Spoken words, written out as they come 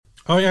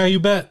Oh, yeah, you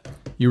bet.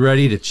 You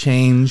ready to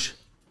change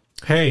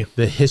Hey,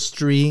 the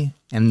history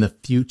and the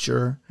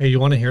future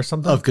you want to hear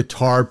something? of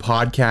guitar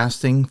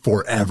podcasting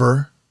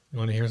forever? You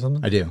want to hear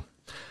something? I do.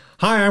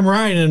 Hi, I'm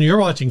Ryan, and you're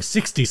watching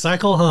 60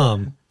 Cycle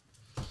Hum.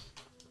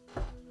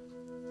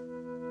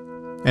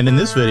 And in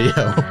this video,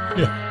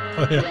 Yeah.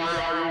 Oh, yeah.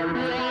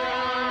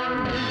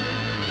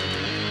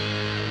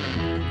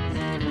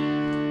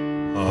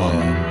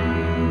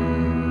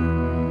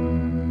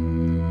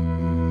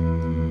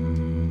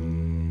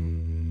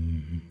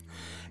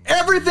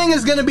 everything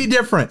is going to be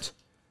different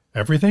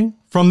Everything?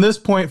 from this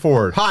point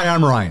forward. Hi,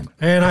 I'm Ryan.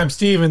 And I'm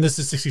Steve, and this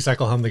is 60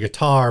 Cycle Hum, the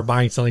guitar,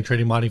 buying, selling,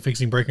 trading, modding,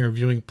 fixing, breaking,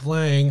 reviewing,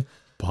 playing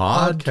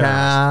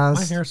Podcast.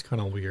 My hair's kind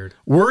of weird.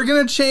 We're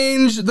going to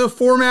change the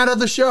format of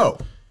the show.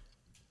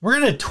 We're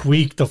going to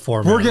tweak the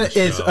format. We're going to,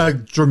 it's a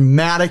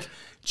dramatic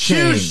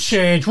huge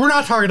change. We're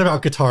not talking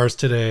about guitars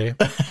today.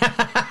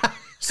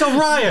 So,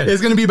 Ryan.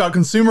 It's going to be about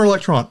consumer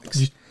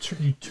electronics.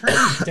 You turned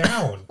me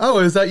down. Oh,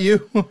 is that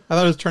you? I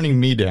thought it was turning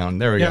me down.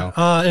 There we go.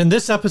 In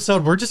this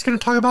episode, we're just going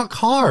to talk about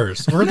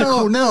cars.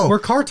 We're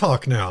car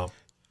talk now.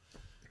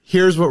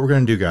 Here's what we're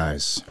going to do,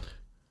 guys.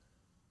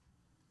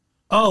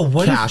 Oh,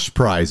 Cash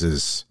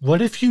prizes.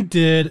 What if you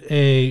did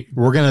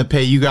We're going to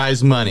pay you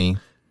guys money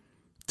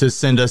to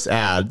send us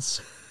ads.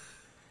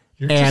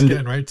 You're just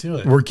getting right to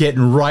it. We're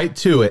getting right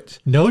to it.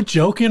 No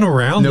joking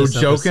around. No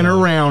joking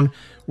around.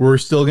 We're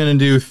still going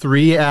to do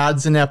 3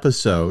 ads an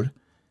episode.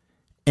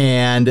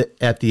 And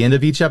at the end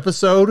of each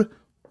episode,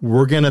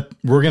 we're gonna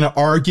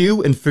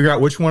argue and figure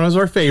out which one is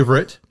our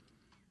favorite.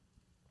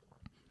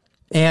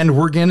 And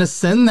we're gonna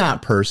send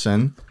that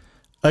person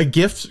a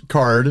gift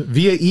card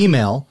via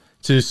email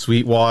to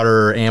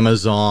Sweetwater,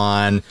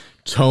 Amazon,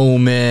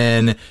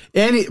 Thomann,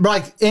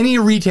 any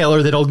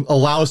retailer that'll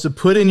allow us to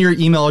put in your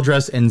email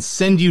address and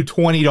send you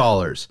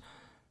 $20.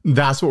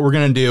 That's what we're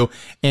gonna do.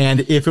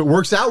 And if it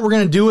works out, we're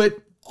gonna do it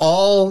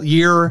all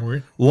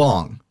year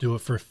long. Do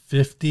it for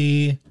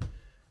 50-ish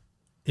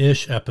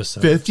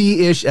episodes.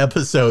 50-ish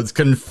episodes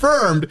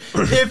confirmed.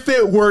 If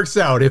it works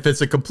out, if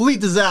it's a complete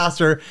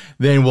disaster,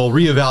 then we'll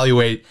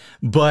reevaluate.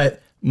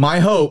 But my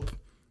hope,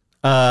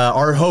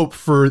 our hope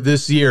for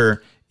this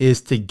year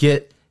is to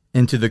get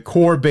into the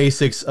core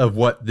basics of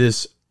what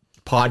this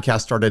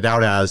podcast started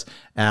out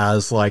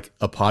as like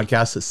a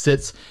podcast that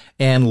sits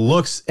and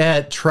looks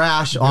at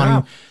trash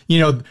on,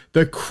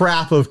 the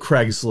crap of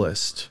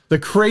Craigslist, the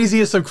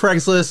craziest of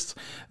Craigslist,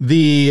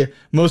 the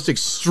most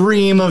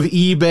extreme of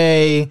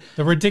eBay,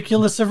 the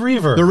ridiculous of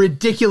Reverb,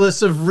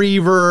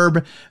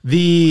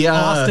 the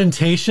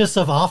ostentatious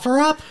of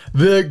OfferUp,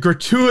 the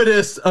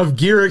gratuitous of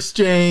Gear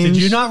Exchange.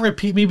 Did you not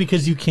repeat me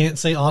because you can't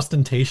say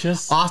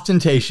ostentatious?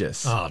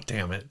 Ostentatious. Oh,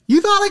 damn it.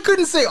 You thought I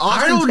couldn't say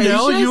ostentatious? I don't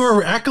know. You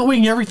were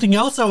echoing everything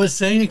else I was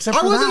saying except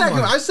for I wasn't that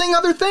echoing. one. I was saying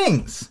other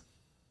things.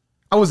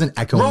 I wasn't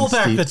echoing. Roll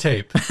back Steve. the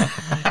tape.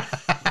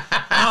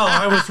 Oh,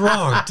 I was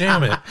wrong.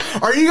 Damn it.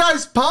 Are you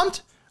guys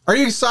pumped? Are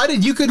you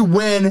excited? You could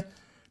win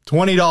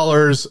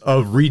 $20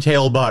 of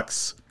retail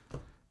bucks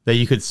that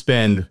you could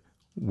spend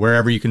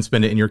wherever you can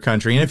spend it in your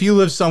country. And if you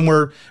live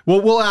somewhere,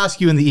 we'll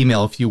ask you in the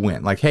email if you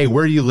win. Like, hey,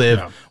 where do you live?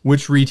 Yeah.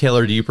 Which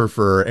retailer do you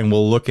prefer? And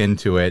we'll look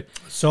into it.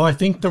 So I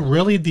think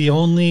the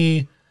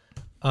only...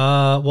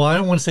 I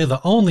don't want to say the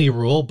only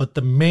rule, but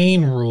the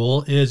main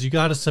rule is you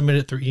got to submit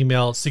it through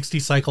email,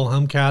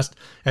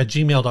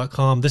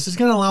 60cyclehumcast@gmail.com. This is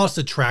going to allow us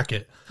to track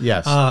it.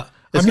 Yes.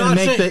 It's going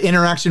to make the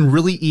interaction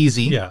really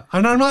easy. Yeah.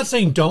 And I'm not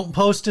saying don't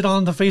post it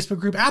on the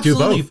Facebook group.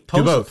 Absolutely.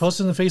 Do both.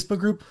 Post in the Facebook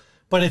group.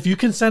 But if you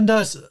can send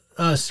us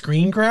a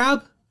screen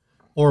grab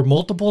or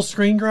multiple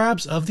screen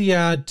grabs of the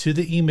ad to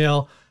the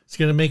email, it's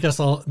going to make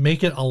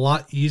it a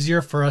lot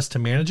easier for us to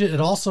manage it.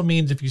 It also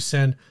means if you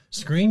send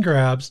screen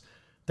grabs,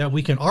 that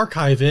we can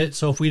archive it.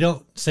 So if we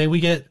don't say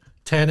we get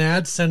 10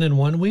 ads sent in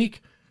 1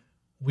 week,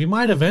 we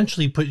might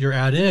eventually put your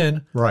ad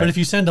in. Right. But if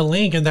you send a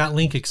link and that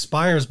link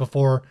expires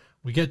before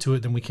we get to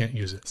it, then we can't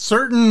use it.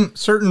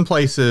 Certain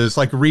places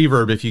like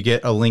Reverb, if you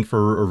get a link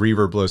for a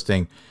Reverb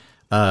listing,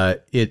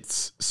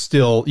 it's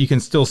still, you can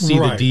still see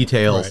the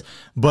details. Right.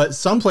 But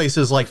some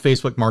places like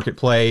Facebook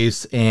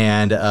Marketplace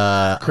and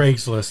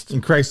Craigslist.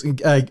 And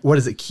what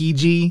is it,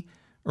 Kijiji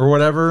or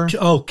whatever?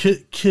 Oh,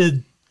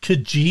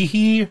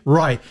 Kijiji,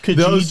 right?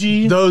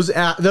 Kijiji.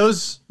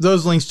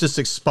 Those links just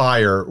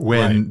expire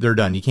when they're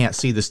done. You can't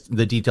see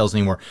the details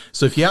anymore.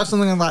 So if you have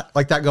something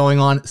like that going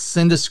on,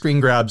 send us screen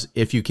grabs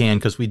if you can,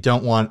 because we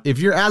don't want, if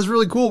your ad's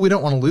really cool, we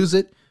don't want to lose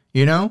it.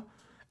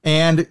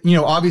 And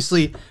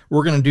obviously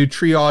we're going to do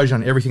triage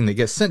on everything that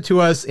gets sent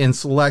to us and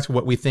select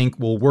what we think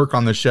will work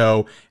on the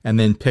show, and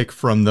then pick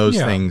from those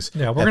things.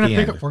 Yeah, we're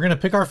gonna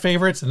pick our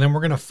favorites, and then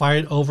we're gonna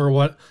fight over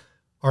what.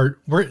 I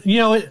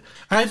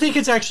think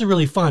it's actually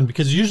really fun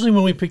because usually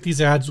when we pick these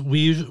ads,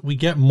 we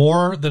get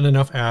more than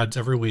enough ads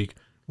every week.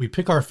 We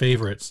pick our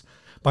favorites,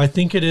 but I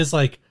think it is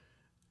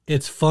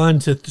it's fun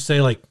to say,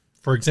 like,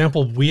 for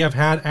example, we have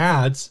had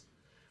ads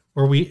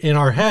where in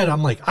our head,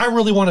 I'm like, I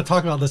really want to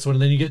talk about this one.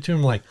 And then you get to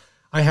them like,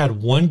 I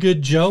had one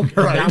good joke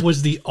and that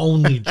was the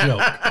only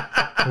joke.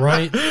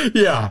 right?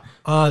 Yeah.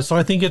 So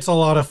I think it's a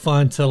lot of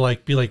fun to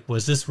like be like,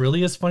 was this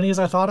really as funny as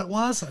I thought it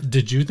was?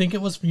 Did you think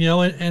it was?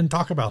 And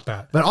talk about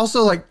that. But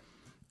also, like,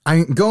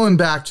 I going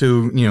back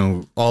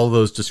to all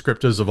those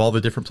descriptives of all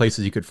the different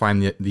places you could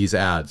find these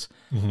ads.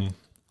 Mm-hmm.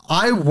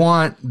 I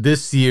want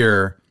this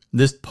year,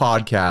 this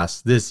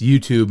podcast, this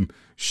YouTube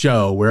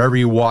show, wherever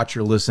you watch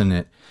or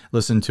listen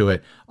to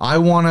it, I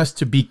want us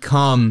to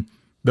become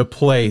the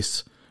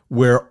place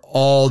where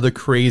all the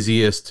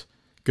craziest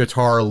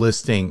guitar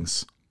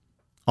listings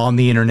on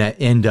the internet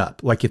end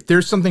up. Like, if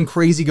there's something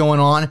crazy going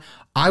on,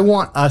 I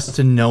want us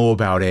to know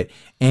about it.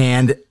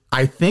 And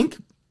I think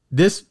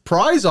this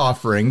prize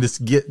offering,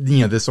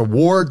 this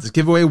award, this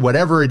giveaway,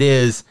 whatever it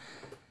is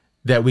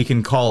that we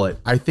can call it,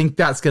 I think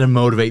that's going to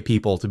motivate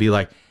people to be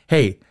like,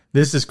 hey,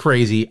 this is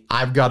crazy.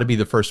 I've got to be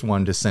the first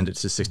one to send it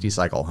to 60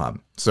 Cycle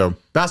Hum. So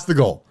that's the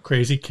goal.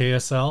 Crazy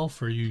KSL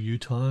for you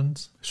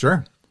Utahns.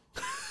 Sure.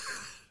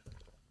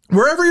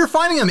 Wherever you're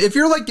finding them, if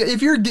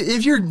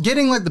you're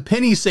getting like the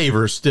penny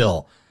savers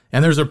still,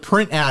 and there's a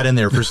print ad in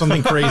there for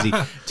something crazy,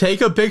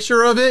 take a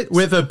picture of it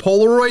with a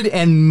Polaroid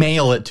and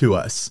mail it to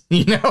us.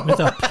 With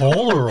a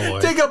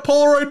Polaroid. Take a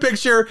Polaroid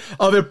picture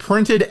of a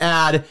printed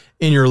ad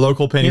in your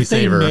local penny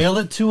saver. If they mail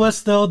it to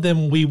us, though,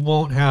 then we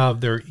won't have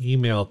their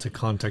email to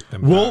contact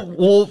them.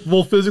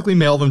 We'll physically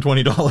mail them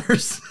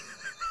 $20.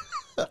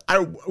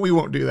 We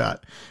won't do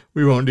that.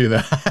 We won't do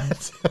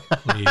that.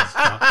 Please.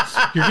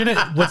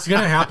 What's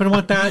gonna happen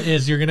with that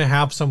is you're gonna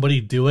have somebody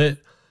do it.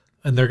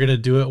 And they're gonna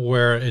do it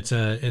where it's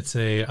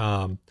like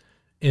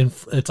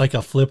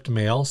a flipped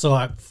mail. So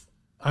I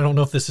don't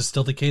know if this is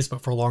still the case,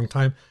 but for a long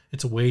time,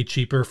 it's way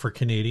cheaper for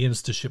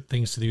Canadians to ship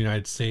things to the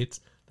United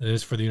States than it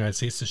is for the United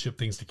States to ship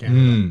things to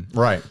Canada.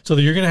 Right. So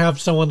you're gonna have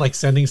someone like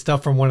sending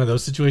stuff from one of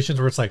those situations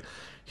where it's like,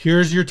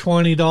 here's your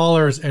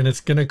 $20, and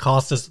it's gonna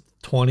cost us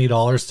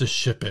 $20 to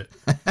ship it.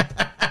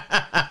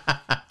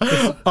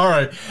 All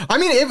right. I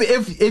mean,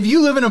 if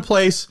you live in a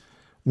place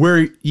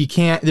where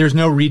there's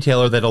no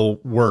retailer that'll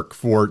work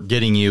for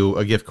getting you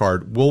a gift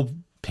card, we'll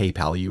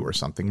PayPal you or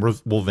something. We'll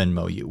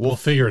Venmo you. We'll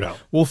figure it out.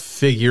 We'll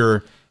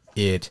figure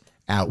it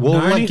out. We'll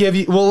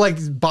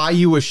buy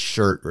you a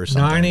shirt or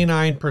something.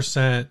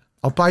 99%.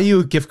 I'll buy you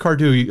a gift card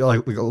to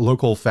like a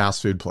local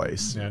fast food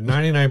place. Yeah,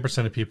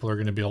 99% of people are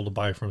going to be able to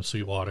buy from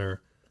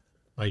Sweetwater,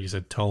 like you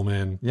said,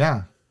 Toman.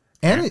 Yeah,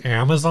 and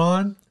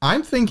Amazon.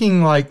 I'm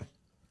thinking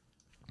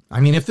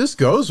if this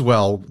goes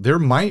well, there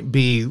might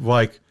be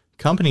like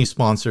company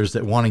sponsors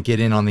that want to get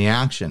in on the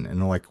action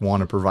and like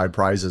want to provide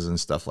prizes and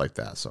stuff like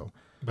that. So,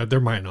 but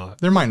there might not.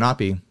 There might not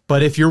be.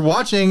 But if you're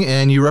watching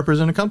and you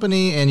represent a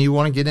company and you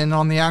want to get in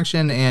on the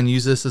action and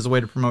use this as a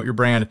way to promote your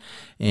brand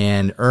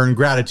and earn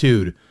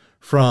gratitude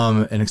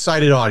from an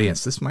excited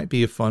audience, this might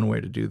be a fun way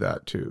to do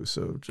that too.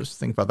 So just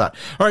think about that.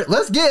 All right,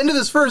 let's get into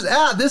this first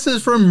ad. This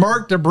is from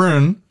Mark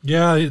DeBrun.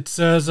 Yeah, it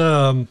says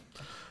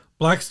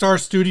Blackstar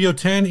Studio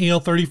 10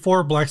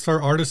 EL34,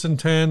 Blackstar Artisan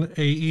 10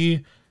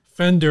 AE,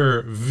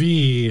 Fender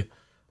V,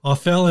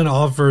 Auffällen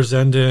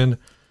Avversenden,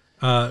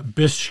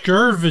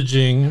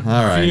 Beskurviging,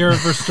 Vier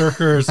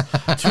Verstärkers,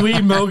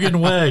 Tui Mogen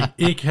Weg,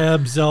 Ich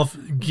heb zelf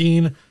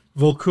geen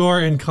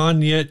Volkur en kan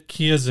niet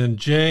kiezen.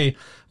 J,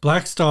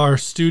 Blackstar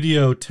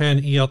Studio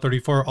 10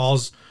 EL34,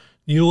 als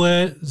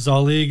nieuwe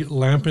zalig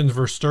lampen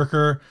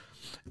Verstärker,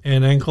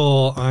 en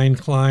enkel ein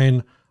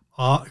klein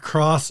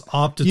cross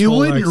optical. You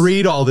wouldn't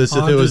read all this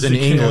if it was in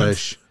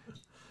English.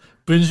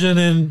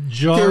 Benjamin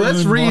John. Okay,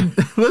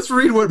 let's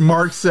read what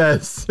Mark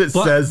says. It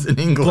says in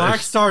English.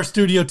 Blackstar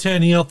Studio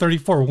 10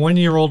 EL34, 1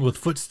 year old with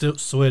foot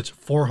switch,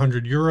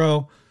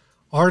 €400.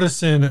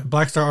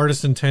 Blackstar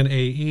Artisan 10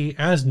 AE,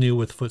 as new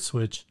with foot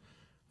switch,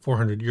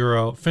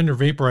 €400. Fender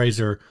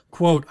Vaporizer,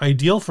 quote,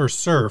 ideal for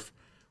surf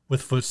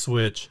with foot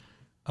switch,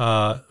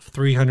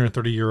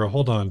 €330.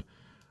 Hold on.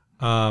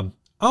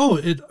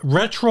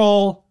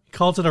 Retro.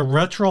 Calls it a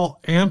retro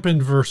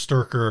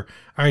Ampenverstärker,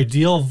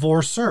 ideal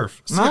for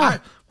surf. See,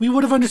 we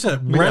would have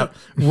understood.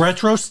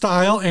 Retro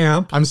style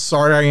amp. I'm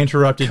sorry I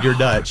interrupted your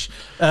Dutch.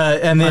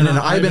 And then an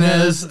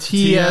Ibanez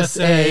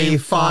TSA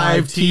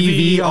 5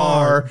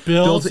 TVR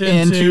built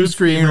into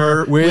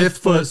screamer with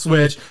foot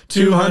switch,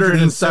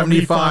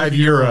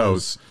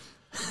 €275.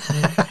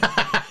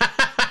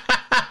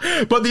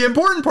 But the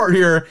important part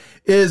here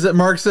is that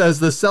Mark says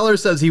the seller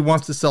says he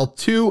wants to sell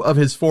 2 of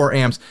his 4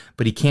 amps,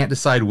 but he can't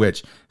decide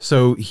which.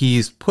 So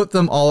he's put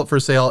them all up for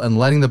sale and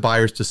letting the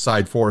buyers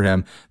decide for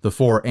him the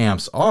 4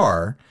 amps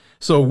are.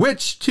 So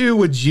which 2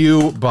 would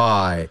you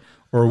buy,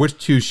 or which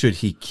 2 should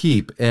he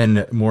keep?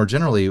 And more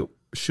generally,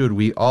 should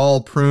we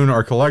all prune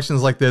our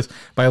collections like this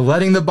by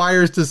letting the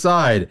buyers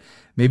decide?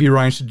 Maybe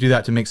Ryan should do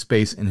that to make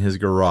space in his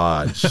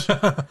garage.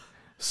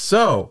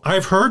 So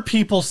I've heard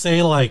people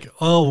say like,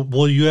 oh,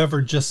 will you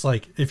ever just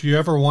like, if you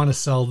ever want to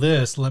sell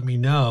this, let me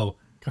know,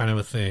 kind of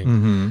a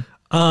thing.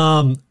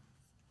 Mm-hmm.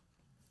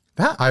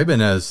 That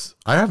Ibanez,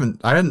 I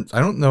don't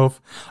know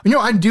if,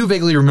 I do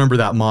vaguely remember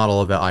that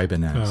model of the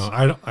Ibanez. No,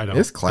 I don't.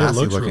 It's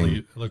classy looking.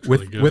 It looks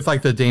really good. With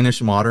like the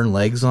Danish modern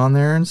legs on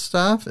there and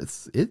stuff.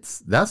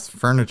 That's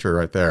furniture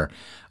right there.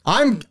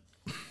 I'm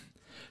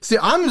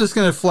just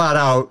going to flat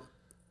out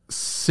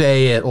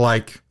say it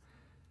like,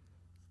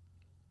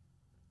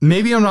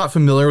 maybe I'm not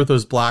familiar with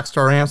those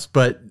Blackstar amps,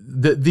 but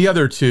the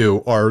other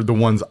two are the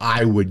ones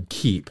I would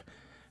keep,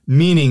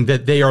 meaning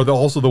that they are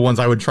also the ones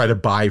I would try to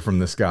buy from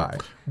this guy.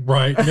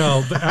 Right.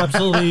 No,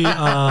 absolutely.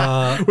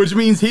 Which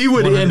means he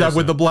would 100%. end up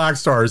with the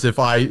Blackstars if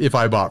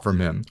I bought from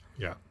him.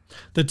 Yeah.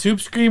 The Tube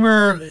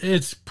Screamer,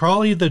 it's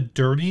probably the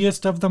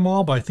dirtiest of them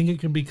all, but I think it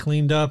can be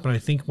cleaned up. And I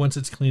think once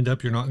it's cleaned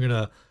up, you're not going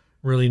to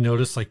really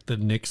notice like the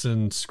nicks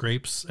and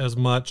scrapes as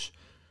much.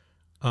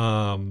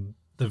 The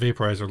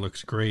vaporizer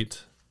looks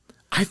great.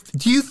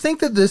 Do you think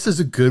that this is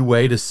a good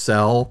way to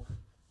sell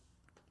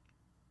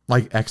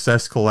like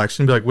excess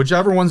collection? Be like,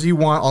 whichever ones you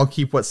want, I'll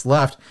keep what's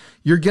left.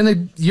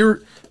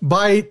 You're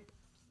by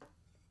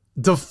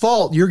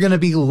default, you're going to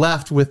be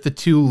left with the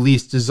two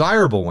least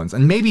desirable ones.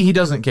 And maybe he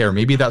doesn't care.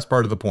 Maybe that's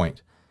part of the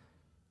point.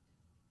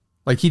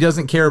 Like, he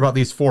doesn't care about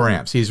these 4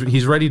 amps.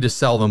 He's ready to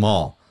sell them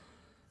all.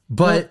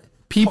 But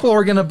people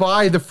are going to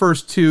buy the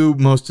first two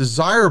most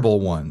desirable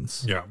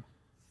ones. Yeah.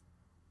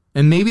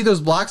 And maybe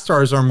those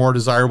Blackstars are more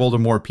desirable to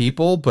more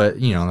people, but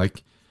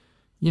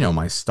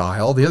my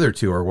style. The other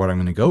two are what I'm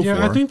going to go for.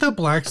 Yeah, I think the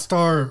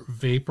Blackstar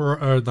Vapor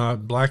or the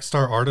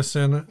Blackstar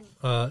Artisan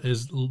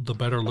is the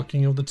better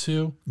looking of the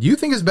two. You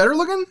think it's better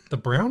looking? The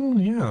brown one,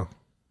 yeah.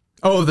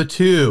 Oh, the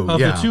two.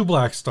 The two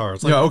Black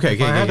Stars. Like, Yeah, okay,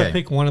 if I had okay. to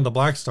pick one of the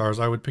Black Stars,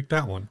 I would pick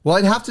that one. Well,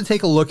 I'd have to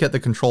take a look at the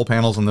control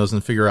panels on those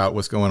and figure out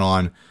what's going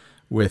on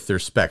with their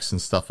specs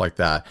and stuff like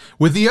that.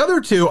 With the other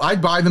two,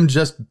 I'd buy them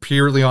just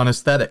purely on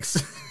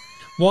aesthetics.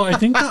 Well, I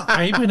think the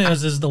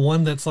Ibanez is the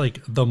one that's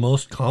like the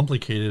most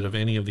complicated of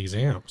any of these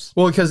amps.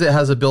 Well, because it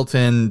has a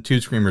built-in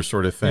Tube Screamer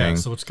sort of thing. Yeah,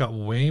 so it's got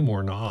way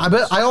more knobs. I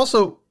bet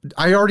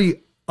I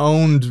already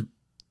owned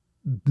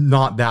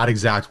not that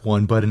exact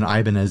one, but an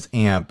Ibanez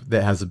amp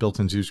that has a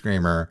built-in Tube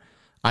Screamer.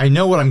 I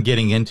know what I'm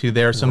getting into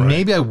there, so Right.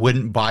 maybe I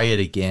wouldn't buy it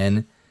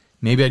again.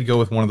 Maybe I'd go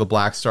with one of the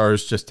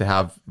Blackstars just to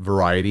have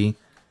variety.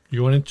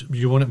 You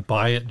wouldn't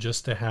buy it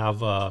just to have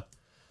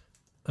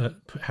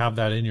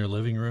that in your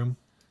living room?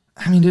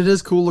 I mean, it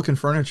is cool looking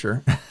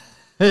furniture.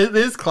 It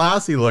is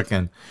classy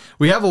looking.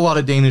 We have a lot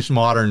of Danish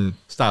modern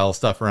style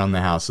stuff around the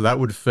house, so that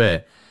would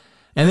fit.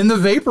 And then the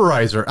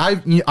vaporizer.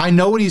 I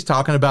know what he's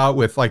talking about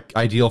with like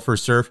Ideal for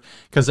Surf,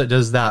 because it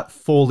does that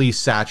fully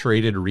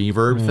saturated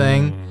reverb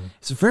thing.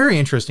 It's a very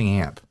interesting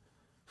amp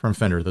from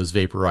Fender, those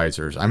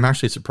vaporizers. I'm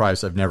actually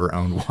surprised I've never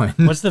owned one.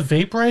 Was the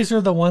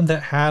vaporizer the one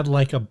that had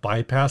like a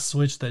bypass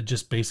switch that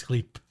just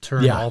basically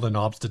turned Yeah. all the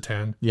knobs to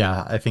 10?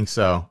 Yeah, I think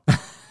so.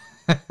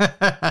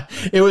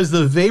 It was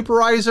the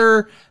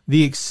vaporizer,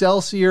 the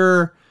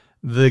Excelsior,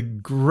 the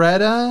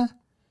Greta.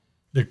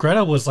 The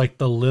Greta was like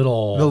the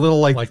little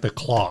like the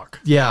clock.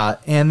 Yeah,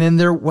 and then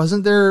there.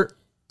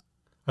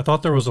 I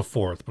thought there was a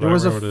fourth. But There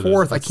was I a don't know what it is.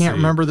 fourth. I Let's can't see.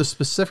 remember the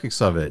specifics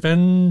of it.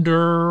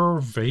 Fender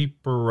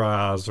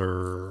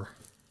vaporizer.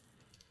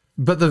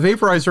 But the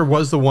vaporizer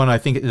was the one, I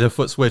think the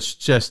foot switch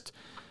just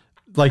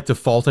like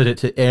defaulted it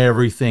to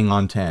everything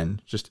on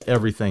 10, just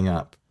everything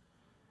up.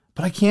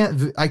 But I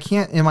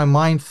can't in my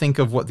mind think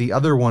of what the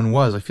other one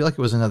was. I feel like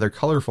it was another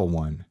colorful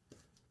one.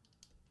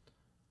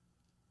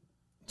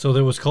 So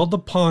there was called the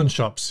Pawn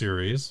Shop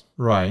series.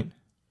 Right.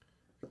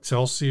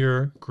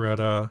 Excelsior,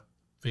 Greta,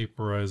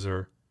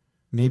 vaporizer.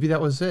 Maybe that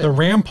was it. The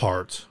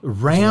Rampart.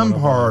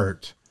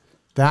 Rampart.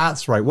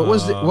 That's right. What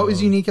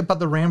was unique about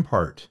the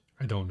Rampart?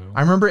 I don't know.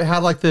 I remember it had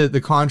like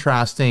the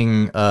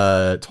contrasting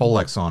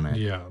Tolex on it.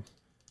 Yeah.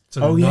 It's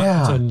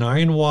yeah. It's a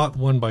 9-watt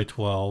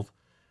 1x12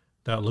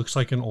 that looks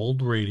like an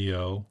old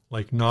radio,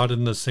 like not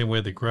in the same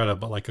way the Greta,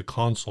 but like a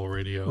console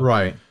radio.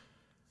 Right.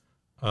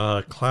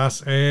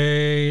 Class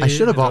A. I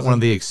should have bought one of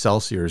the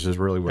Excelsiors is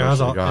really what I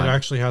should have It got.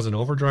 actually has an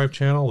overdrive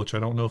channel, which I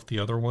don't know if the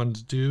other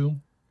ones do.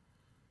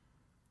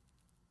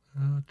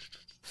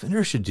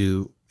 Fender should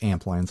do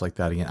amp lines like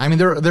that again. I mean,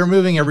 they're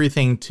moving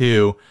everything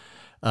to,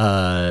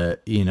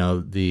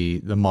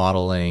 the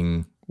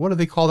modeling. What do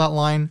they call that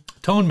line?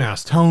 Tone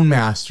Master. Tone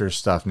Master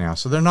stuff now.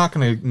 So they're not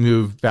going to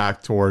move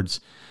back towards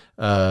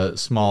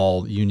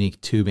small,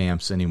 unique tube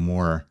amps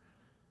anymore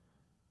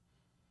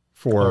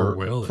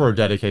for a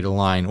dedicated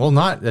line. Well,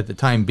 not at the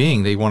time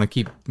being. They want to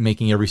keep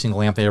making every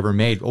single amp they ever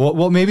made.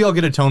 Well, maybe I'll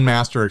get a Tone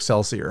Master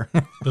Excelsior.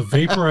 The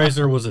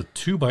vaporizer was a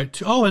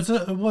 2x2. Oh, it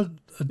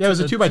was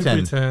a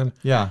 2x10. 2x10.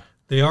 Yeah.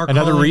 They are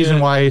Another calling reason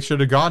it- why I should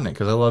have gotten it,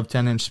 because I love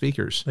 10-inch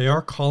speakers. They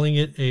are calling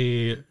it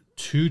a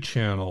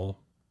 2-channel.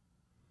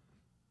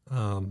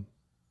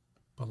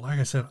 But like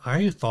I said,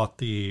 I thought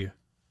the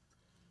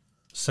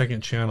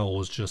second channel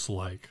was just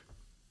like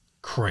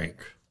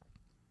crank.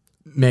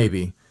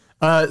 Maybe.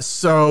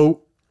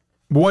 So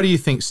what do you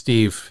think,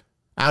 Steve?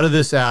 Out of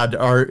this ad,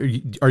 are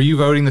you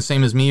voting the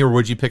same as me, or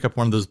would you pick up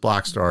one of those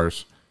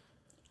Blackstars?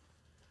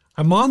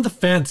 I'm on the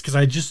fence because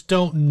I just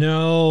don't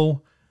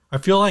know. I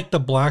feel like the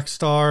Black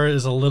Star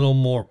is a little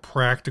more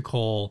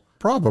practical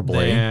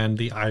Probably. than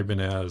the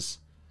Ibanez.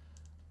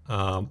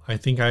 I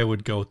think I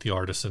would go with the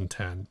Artisan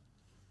 10.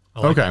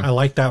 I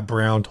like that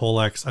brown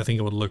Tolex. I think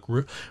it would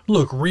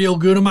look real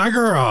good in my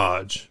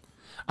garage.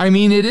 I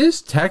mean, it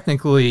is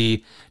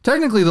technically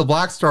the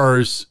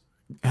Blackstars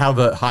have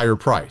a higher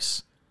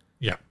price.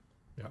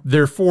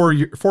 They're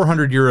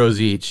 400 euros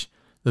each.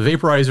 The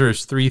Vaporizer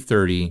is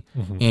 330,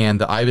 and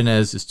the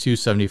Ibanez is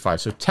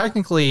 275. So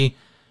technically,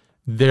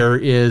 there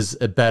is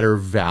a better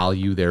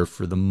value there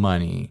for the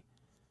money.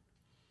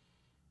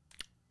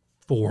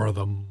 For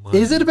the money.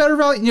 Is it a better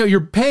value? You know,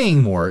 you're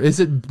paying more. Is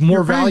it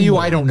more value?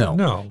 more. I don't know.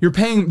 No. You're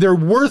paying, they're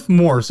worth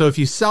more. So if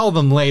you sell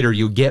them later,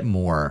 you get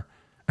more.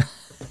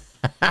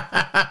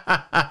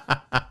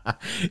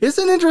 It's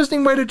an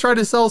interesting way to try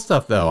to sell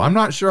stuff, though. I'm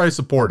not sure I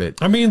support it.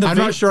 I mean, I'm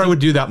not sure I would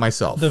do that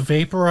myself. The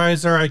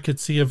Vaporizer, I could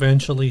see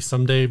eventually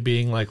someday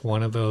being like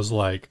one of those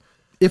like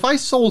If I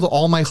sold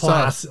all my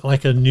stuff,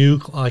 like a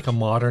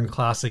modern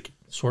classic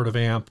sort of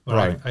amp. But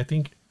Right. I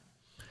think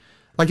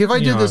like if I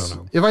did I this,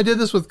 don't know. if I did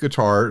this with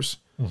guitars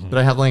that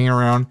I have laying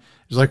around,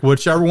 it's like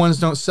whichever ones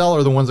don't sell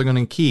are the ones I'm going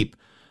to keep.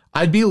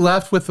 I'd be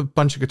left with a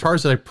bunch of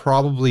guitars that I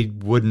probably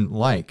wouldn't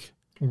like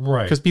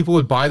right. because people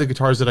would buy the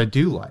guitars that I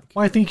do like.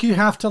 Well, I think you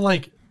have to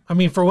I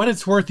mean, for what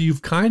it's worth,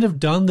 you've kind of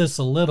done this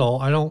a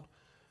little.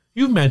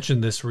 You've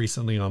mentioned this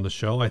recently on the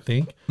show, I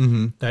think,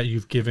 that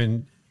you've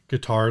given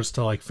guitars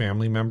to like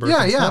family members.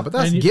 Yeah, and yeah, stuff. but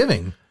that's And you-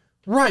 giving.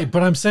 Right,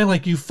 but I'm saying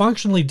like you've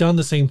functionally done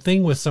the same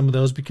thing with some of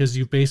those because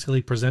you've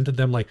basically presented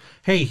them like,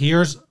 hey,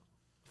 here's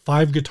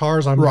 5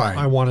 guitars I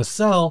want to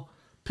sell,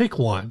 pick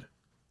one.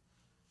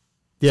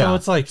 Yeah. So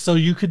it's like, so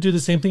you could do the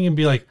same thing and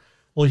be like,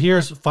 well,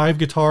 here's 5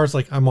 guitars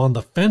like I'm on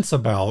the fence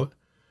about.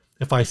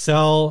 If they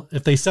sell,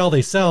 they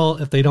sell.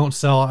 If they don't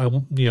sell,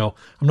 I'm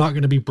not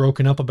going to be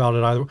broken up about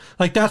it either.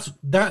 Like that's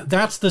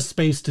the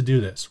space to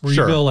do this where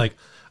Sure. you go like,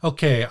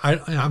 okay,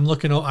 I'm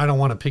looking, I don't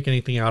want to pick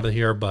anything out of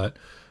here, but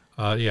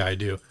yeah, I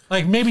do.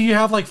 Like maybe you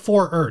have like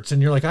 4 Erts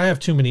and you're like, I have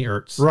too many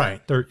Erts.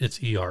 Right. It's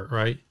ERT,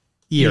 right?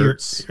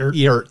 Earts.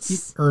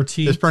 Earts. ERT.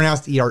 It's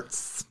pronounced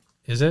Earts.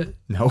 Is it?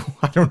 No,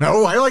 I don't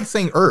know. I like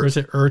saying Or Ert. is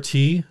it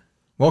ERT?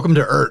 Welcome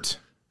to Ert.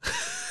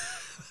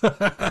 There's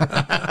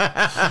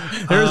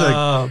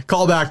a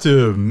callback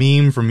to a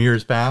meme from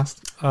years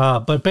past.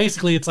 But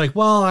basically it's like,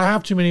 well, I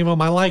have too many of them.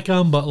 I like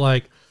them, but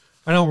like,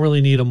 I don't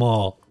really need them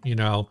all,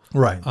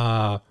 Right.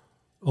 the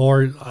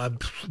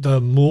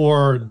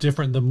more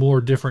different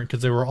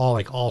because they were all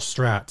like all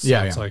strats. So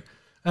Yeah, it's yeah. like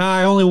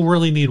I only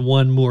really need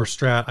one more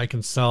strat. I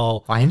can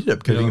sell. I ended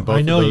up giving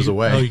both of those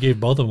away. Oh, you gave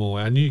both of them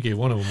away. I knew you gave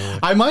one of them away.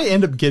 I might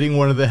end up getting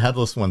one of the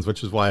headless ones,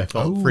 which is why I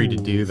felt free to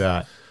do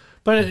that.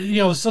 But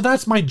so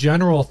that's my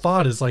general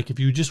thought is like if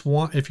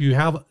you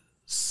have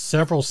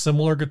several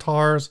similar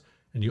guitars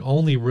and you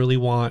only really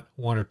want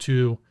 1 or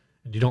 2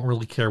 and you don't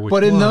really care which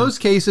But in one, those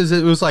cases,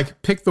 it was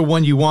like pick the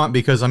one you want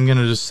because I'm going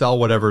to just sell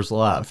whatever's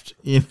left.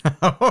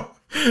 I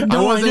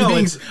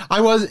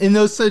was in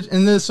those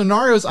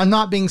scenarios. I'm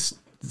not being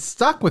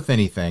stuck with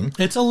anything.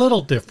 it's a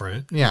little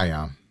different,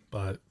 Yeah.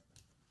 but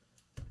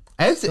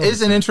It's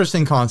an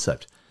interesting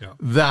concept. Yeah.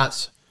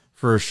 That's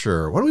for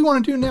sure. What do we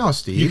want to do now,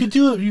 Steve? you could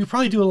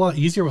probably do a lot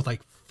easier with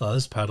like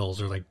fuzz pedals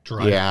or like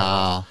dry pedals.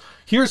 Yeah.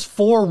 Here's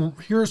four,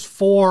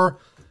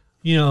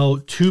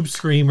 tube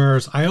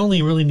screamers. I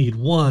only really need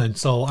 1,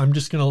 so I'm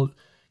just gonna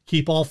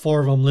keep all 4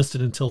 of them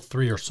listed until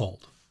 3 are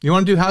sold. You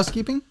want to do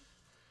housekeeping?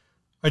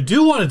 I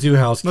do want to do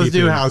housekeeping. Let's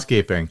do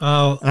housekeeping.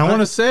 Oh, And I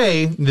want to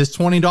say this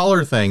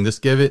 $20 thing,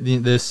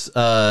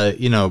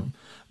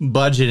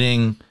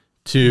 budgeting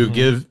to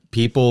give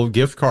people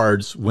gift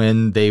cards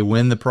when they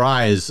win the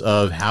prize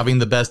of having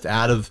the best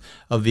ad of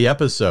the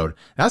episode.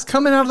 That's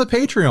coming out of the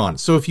Patreon.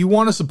 So if you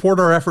want to support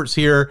our efforts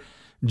here,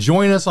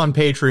 join us on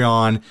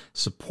Patreon,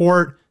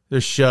 support the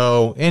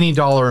show. Any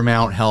dollar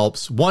amount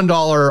helps.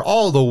 $1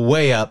 all the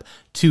way up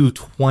to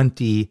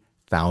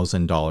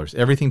 $20,000.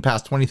 Everything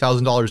past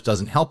 $20,000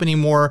 doesn't help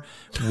anymore.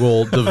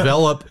 We'll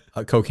develop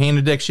a cocaine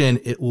addiction.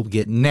 It will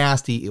get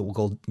nasty. It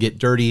will get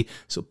dirty.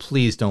 So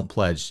please don't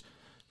pledge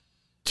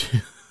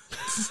to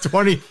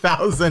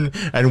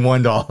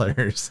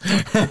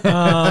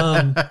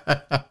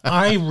 $20,001.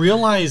 I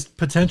realized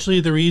potentially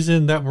the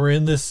reason that we're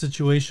in this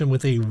situation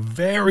with a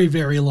very,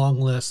 very long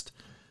list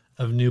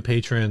of new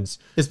patrons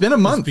It's been a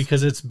month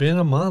because it's been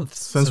a month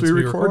since we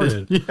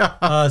recorded.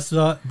 Yeah.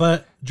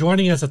 But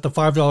joining us at the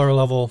 $5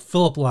 level,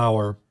 Philip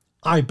Lauer,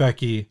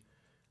 Becky,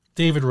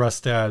 David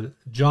Rustad,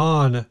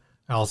 John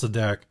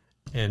Alzadek,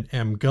 and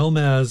M.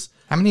 Gomez.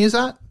 How many is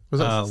that? Was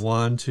that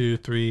 1, 2,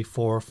 3,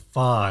 4,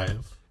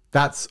 5.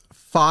 That's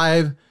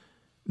 $5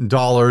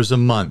 a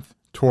month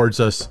towards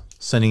us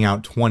sending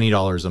out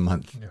 $20 a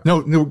month. Yeah.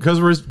 No, because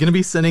we're going to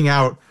be sending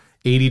out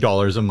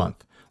 $80 a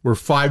month. We're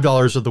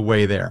 $5 of the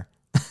way there.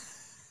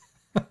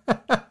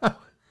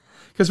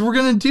 Because we're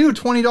going to do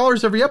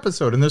 $20 every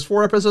episode, and there's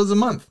 4 episodes a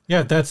month.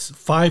 Yeah, that's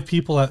 5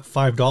 people at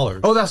 $5.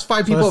 Oh, that's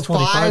 5 people at $5.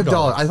 I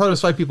thought it was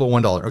 5 people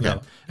at $1. Okay.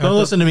 No. Don't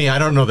listen to me. I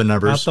don't know the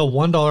numbers. At the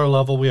 $1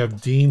 level, we have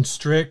Dean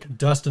Strick,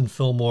 Dustin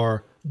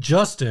Fillmore,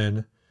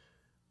 Justin,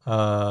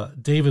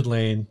 David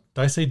Lane.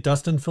 Did I say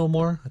Dustin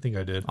Fillmore? I think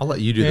I did. I'll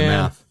let you do the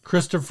math.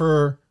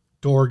 Christopher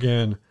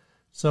Dorgan.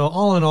 So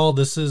all in all,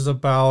 this is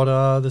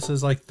about this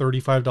is like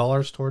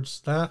 $35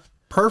 towards that.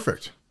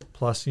 Perfect.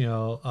 Plus,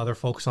 other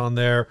folks on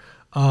there.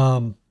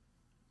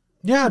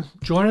 Yeah,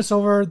 join us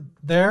over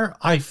there.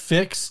 I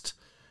fixed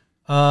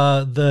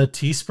The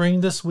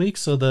Teespring this week.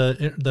 So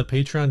the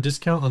Patreon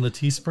discount on the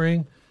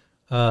Teespring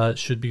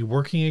should be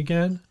working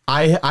again.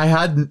 I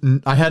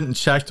hadn't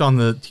checked on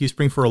the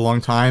Teespring for a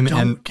long time,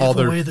 Don't give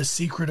away the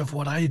secret of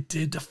what I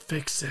did to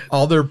fix it.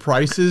 All their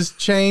prices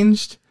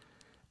changed,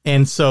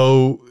 and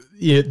so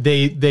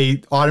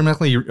they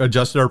automatically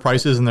adjusted our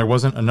prices, and there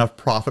wasn't enough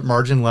profit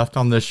margin left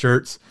on the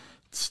shirts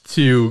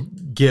to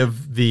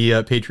give the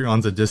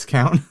Patreons a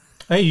discount.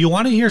 Hey, you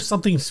want to hear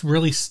something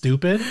really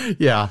stupid?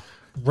 Yeah.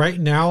 Right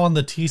now on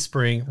the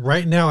Teespring,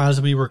 right now as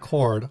we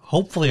record,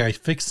 hopefully I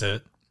fix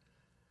it.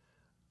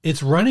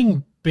 It's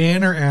running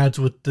banner ads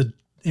with the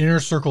Inner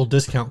Circle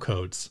discount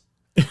codes.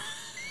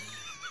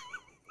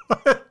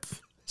 What?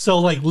 So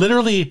like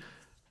literally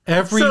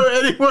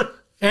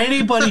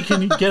anybody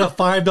can get a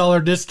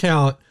 $5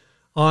 discount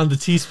on the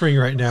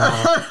Teespring right now.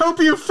 I hope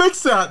you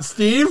fix that,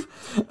 Steve.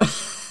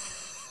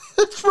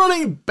 It's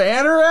running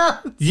banner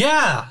ads?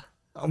 Yeah.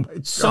 Oh my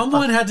God.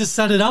 Someone had to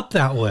set it up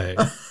that way.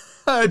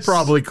 I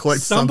probably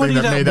clicked something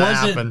that made that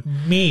happen.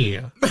 Me.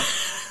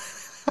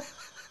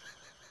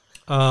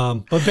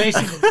 But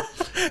basically,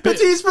 but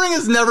Teespring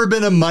has never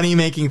been a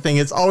money-making thing.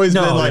 It's always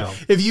been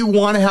like, if you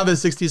want to have a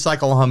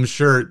 60-cycle hum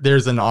shirt,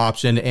 there's an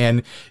option.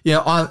 And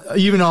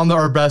even on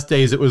our best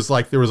days, it was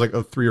like there was like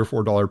a $3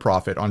 or $4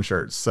 profit on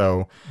shirts.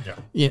 So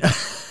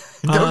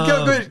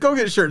go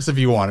get shirts if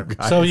you want it,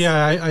 guys. So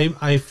yeah,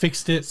 I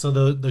fixed it. So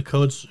the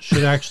codes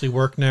should actually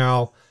work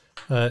now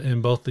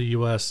in both the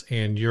US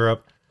and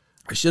Europe.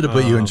 I should have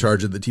put you in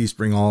charge of the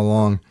Teespring all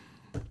along.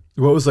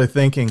 What was I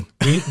thinking?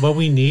 What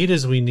we need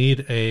is we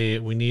need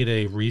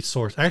a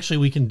resource. Actually,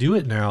 we can do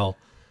it now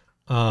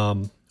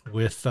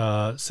with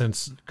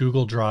since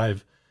Google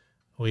Drive.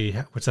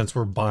 Since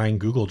we're buying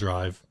Google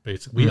Drive,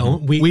 basically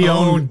we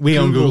own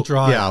Google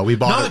Drive. Yeah, we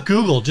bought not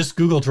Google, just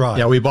Google Drive.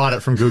 Yeah, we bought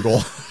it from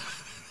Google.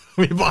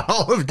 We bought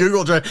all of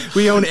Google Drive.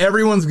 We own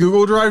everyone's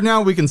Google Drive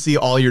now. We can see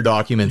all your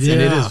documents, and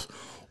it is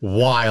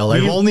wild.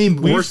 I've only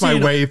worked my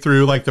way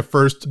through like the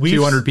first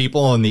 200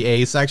 people in the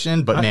A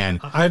section, but man,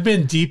 I've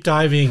been deep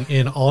diving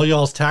in all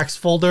y'all's tax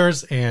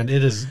folders, and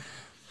it is.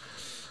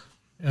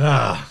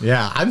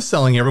 Yeah, I'm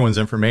selling everyone's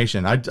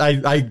information. I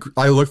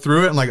look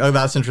through it and like, oh,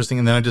 that's interesting,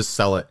 and then I just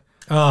sell it.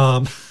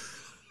 No,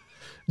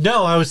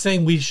 I was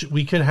saying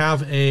we could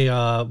have a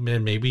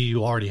and maybe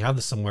you already have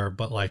this somewhere,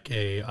 but like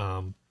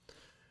a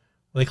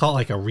they call it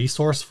like a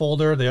resource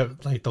folder.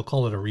 They'll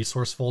call it a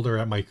resource folder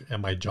at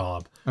my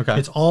job. Okay.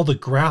 It's all the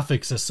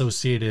graphics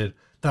associated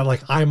that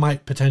like I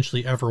might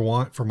potentially ever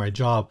want for my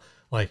job,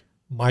 like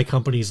my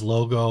company's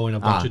logo in a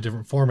bunch of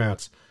different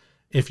formats.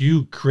 If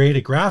you create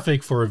a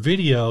graphic for a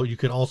video, you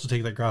could also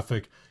take that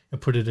graphic and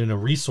put it in a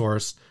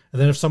resource.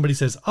 And then if somebody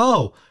says,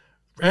 "Oh,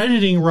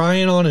 editing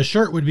Ryan on a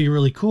shirt would be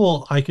really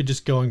cool," I could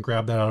just go and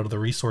grab that out of the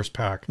resource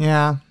pack.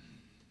 Yeah.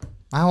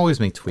 I always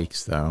make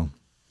tweaks though.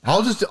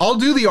 I'll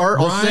do the art.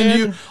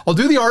 I'll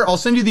do the art. I'll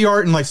send you the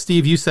art. And like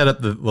Steve, you set up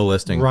the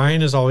listing.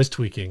 Ryan is always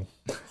tweaking.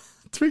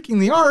 Tweaking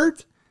the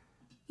art?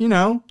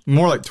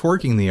 More like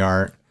twerking the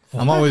art.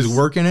 What? I'm always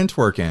working and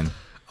twerking.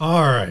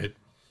 All right.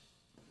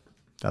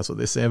 That's what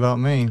they say about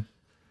me.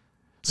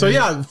 So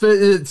yeah,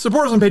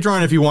 support us on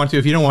Patreon if you want to.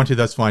 If you don't want to,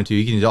 that's fine too.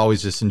 You can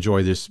always just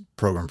enjoy this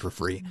program for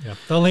free. Yeah,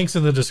 the link's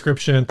in the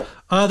description.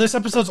 This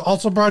episode's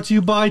also brought to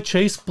you by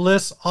Chase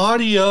Bliss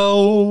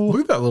Audio. Look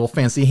at that little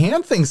fancy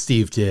hand thing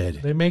Steve did.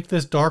 They make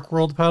this Dark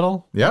World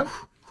pedal. Yep.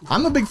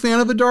 I'm a big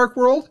fan of the Dark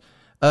World.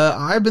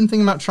 I've been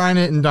thinking about trying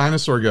it in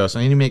Dinosaur Ghost.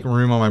 I need to make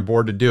room on my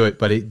board to do it,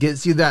 but it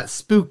gets you that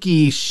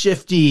spooky,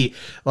 shifty,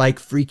 like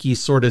freaky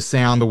sort of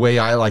sound the way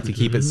I like to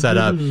keep it set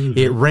up.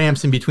 It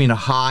ramps in between a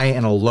high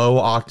and a low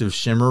octave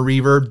shimmer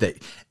reverb.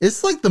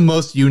 It's like the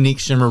most unique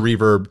shimmer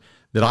reverb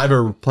that I've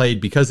ever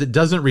played because it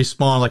doesn't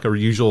respond like a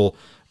usual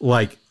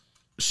like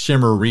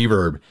shimmer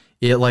reverb.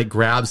 It like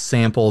grabs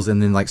samples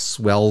and then like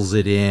swells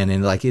it in,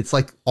 and like it's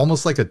like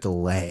almost like a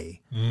delay,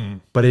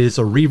 but it is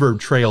a reverb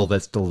trail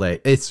that's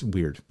delayed. It's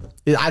weird.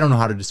 I don't know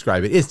how to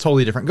describe it. It's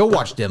totally different. Go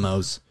watch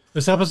demos.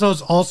 This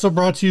episode's also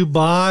brought to you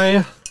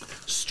by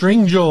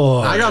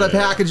Stringjoy. I got a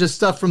package of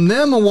stuff from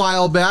them a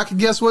while back.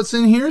 Guess what's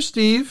in here,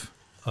 Steve?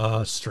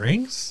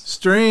 Strings?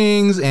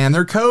 Strings, and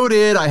they're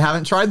coated. I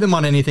haven't tried them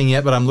on anything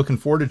yet, but I'm looking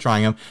forward to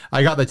trying them.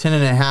 I got the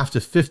 10.5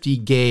 to 50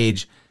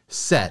 gauge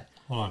set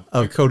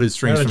of coated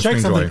strings from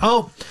Stringjoy.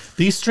 Oh,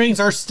 these strings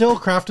are still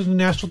crafted in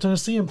Nashville,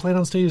 Tennessee and played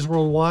on stages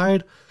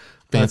worldwide.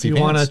 If you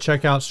want to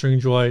check out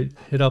Stringjoy,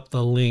 hit up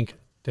the link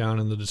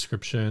down in the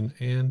description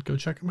and go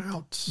check them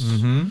out.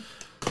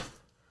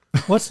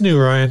 What's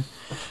new, Ryan?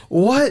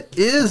 What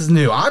is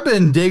new? I've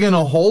been digging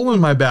a hole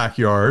in my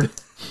backyard.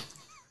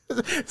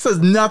 This has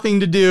nothing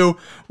to do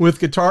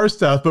with guitar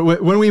stuff, but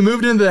when we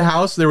moved into the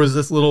house, there was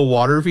this little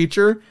water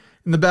feature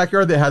in the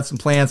backyard that had some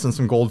plants and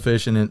some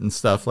goldfish in it and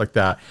stuff like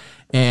that.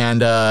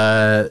 And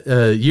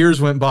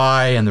years went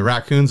by, and the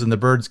raccoons and the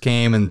birds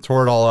came and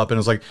tore it all up. And it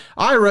was like,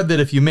 I read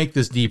that if you make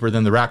this deeper,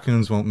 then the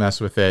raccoons won't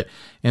mess with it.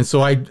 And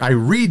so I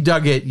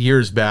redug it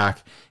years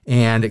back,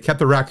 and it kept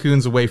the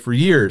raccoons away for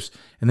years.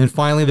 And then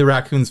finally the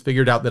raccoons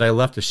figured out that I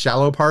left a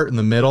shallow part in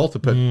the middle to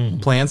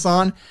put plants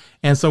on.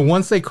 And so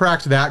once they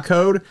cracked that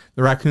code,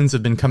 the raccoons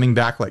have been coming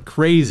back like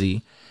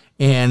crazy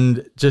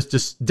and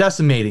just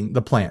decimating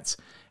the plants.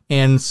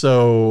 And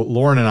so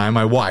Lauren and I,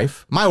 my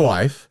wife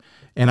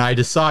and I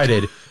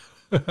decided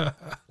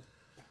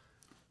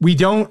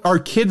our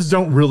kids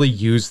don't really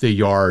use the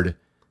yard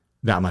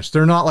that much.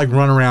 They're not like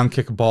run around,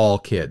 kick a ball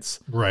kids.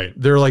 Right.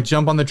 They're like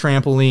jump on the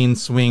trampoline,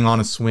 swing on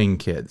a swing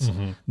kids.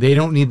 They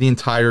don't need the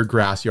entire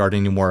grass yard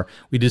anymore.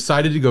 We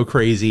decided to go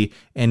crazy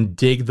and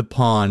dig the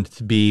pond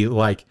to be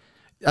like,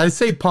 I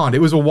say pond, it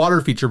was a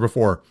water feature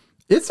before.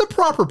 It's a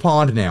proper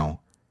pond now,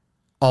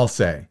 I'll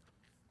say.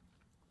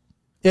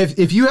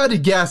 If you had to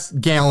guess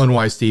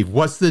gallon-wise, Steve,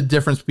 what's the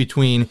difference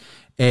between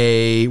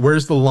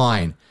where's the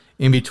line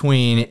in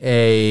between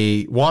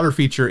a water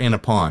feature and a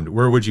pond?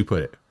 Where would you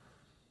put it?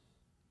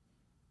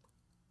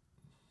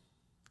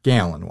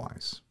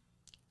 Gallon-wise.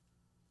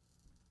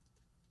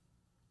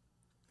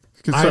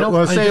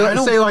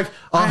 Say like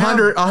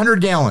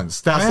 100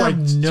 gallons. That's like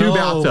 2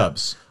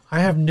 bathtubs. I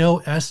have no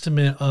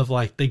estimate of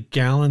like the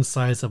gallon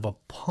size of a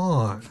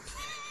pond.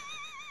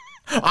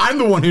 I'm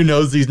the one who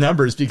knows these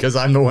numbers because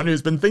I'm the one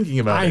who's been thinking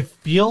about it. I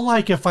feel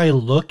like if I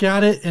look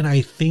at it and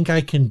I think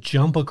I can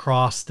jump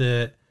across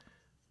it,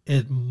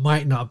 it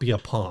might not be a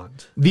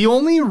pond. The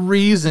only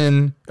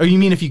reason... Oh, you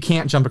mean if you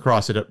can't jump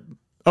across it?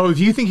 If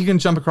you think you can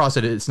jump across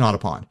it, it's not a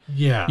pond.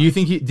 Yeah.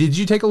 Did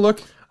you take a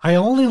look? I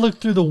only looked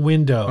through the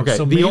window. Okay,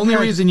 so the only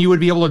reason you would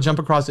be able to jump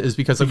across it is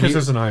because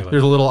there's an island.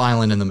 There's a little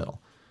island in the middle.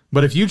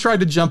 But if you tried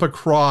to jump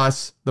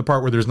across the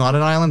part where there's not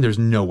an island, there's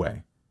no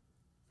way.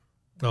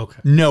 Okay.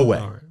 No way.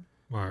 All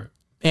right.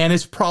 And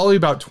it's probably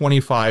about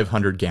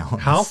 2,500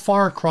 gallons. How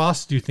far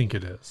across do you think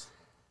it is?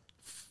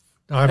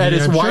 I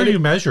mean, I'm sure you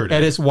measured it.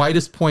 At its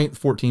widest point,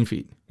 14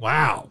 feet.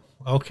 Wow.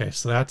 Okay,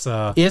 so that's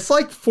it's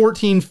like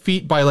 14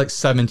 feet by like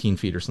 17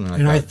 feet or something like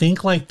that. And I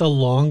think like the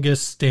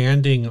longest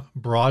standing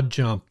broad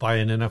jump by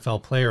an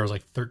NFL player is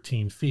like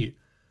 13 feet.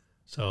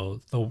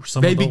 So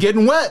they'd be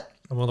getting wet.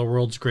 Some of the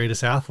world's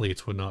greatest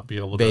athletes would not be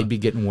able to be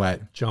getting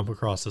wet. Jump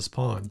across this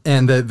pond.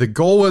 And the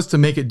goal was to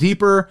make it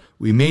deeper.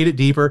 We made it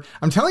deeper.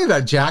 I'm telling you,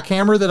 that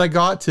jackhammer that I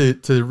got to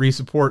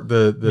resupport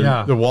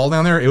the wall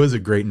down there, it was a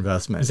great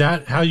investment. Is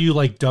that how you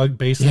like dug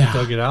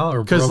it out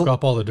or broke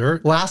up all the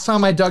dirt? Last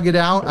time I dug it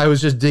out, I was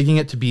just digging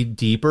it to be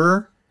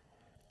deeper.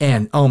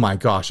 And oh my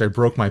gosh, I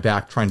broke my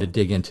back trying to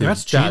dig into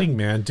That's cheating,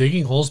 man.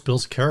 Digging holes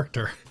builds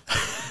character.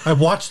 I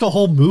watched a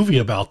whole movie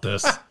about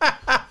this.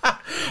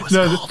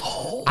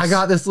 I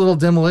got this little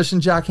demolition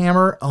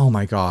jackhammer. Oh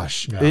my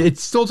gosh. Yeah. It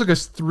still took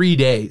us 3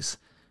 days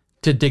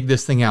to dig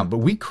this thing out, but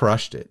we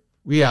crushed it.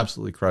 We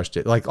absolutely crushed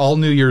it. Like all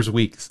New Year's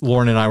week,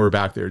 Lauren and I were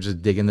back there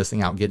just digging this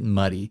thing out, getting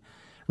muddy,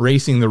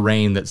 racing the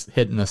rain that's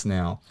hitting us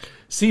now.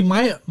 See,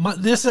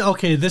 this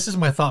is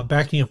my thought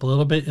backing up a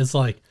little bit is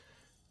like,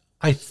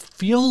 I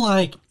feel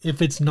like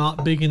if it's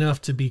not big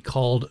enough to be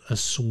called a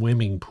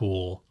swimming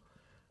pool,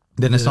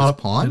 then it's not a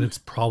pond? Then it's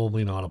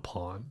probably not a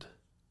pond.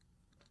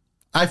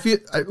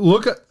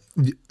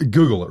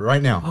 Google it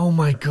right now. Oh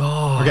my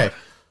God. Okay.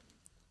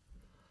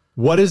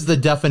 What is the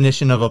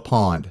definition of a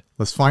pond?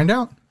 Let's find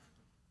out.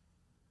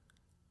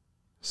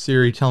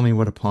 Siri, tell me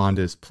what a pond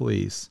is,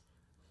 please.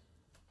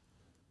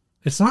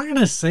 It's not going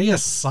to say a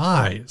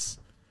size.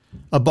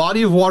 A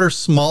body of water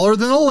smaller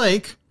than a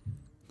lake,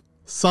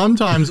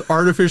 sometimes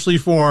artificially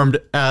formed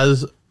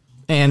as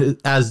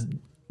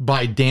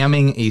by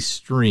damming a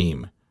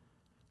stream.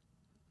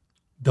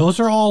 Those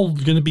are all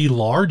going to be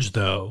large,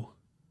 though.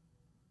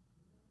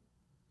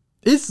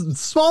 It's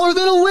smaller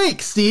than a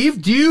lake,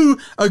 Steve. Do you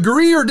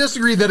agree or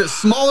disagree that it's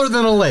smaller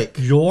than a lake?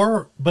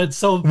 I'll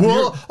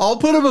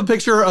put up a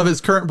picture of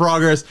its current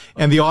progress,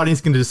 and the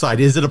audience can decide: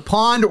 is it a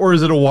pond or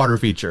is it a water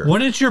feature?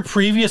 Wouldn't your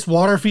previous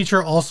water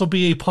feature also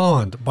be a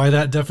pond by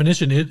that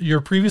definition?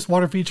 Your previous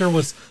water feature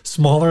was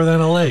smaller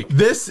than a lake.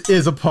 This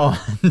is a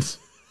pond.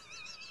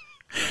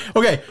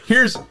 Okay,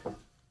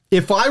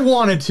 if I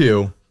wanted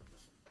to,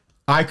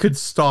 I could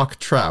stock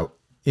trout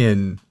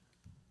in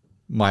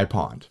my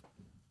pond.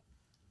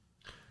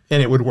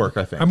 And it would work,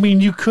 I think. I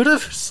mean, you could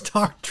have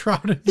stocked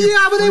trout. But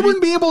they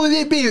wouldn't be able to.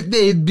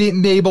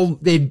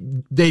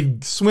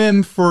 They'd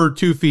swim for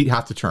 2 feet,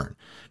 have to turn.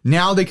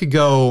 Now they could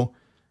go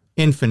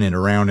infinite,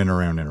 around and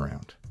around and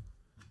around.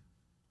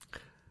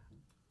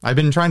 I've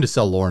been trying to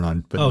sell Lauren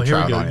on putting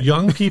trout on it.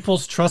 Young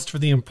people's trust for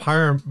the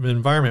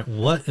environment.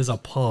 What is a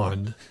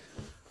pond?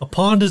 A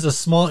pond is a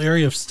small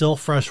area of still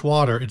fresh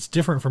water. It's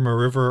different from a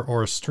river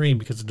or a stream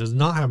because it does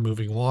not have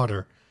moving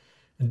water.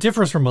 It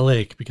differs from a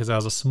lake because it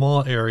has a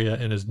small area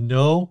and is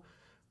no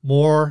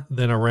more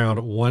than around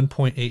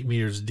 1.8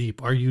 meters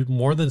deep. Are you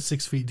more than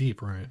 6 feet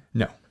deep, Ryan?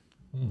 No.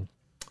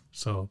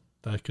 So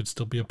that could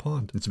still be a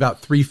pond. It's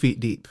about 3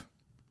 feet deep.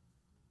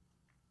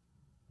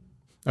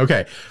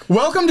 Okay.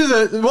 Welcome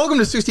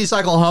to 60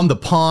 Cycle Hum, the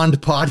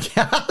Pond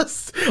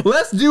Podcast.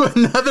 Let's do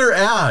another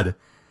ad.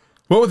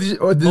 What was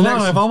the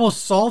next? I've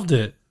almost solved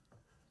it.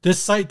 This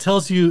site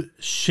tells you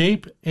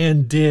shape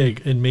and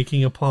dig in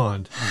making a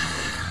pond.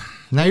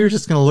 Now you're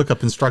just gonna look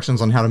up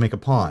instructions on how to make a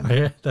pawn.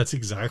 Yeah, that's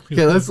exactly.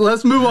 Okay,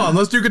 let's move on.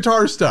 Let's do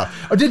guitar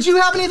stuff. Oh, did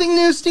you have anything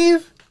new,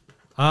 Steve?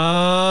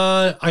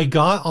 I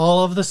got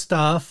all of the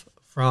stuff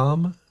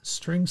from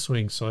String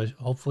Swing, so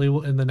hopefully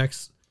in the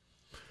next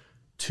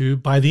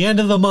by the end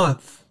of the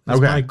month. That's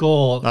my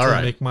goal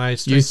to make my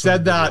String You Swing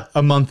said that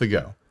a month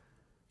ago.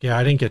 Yeah,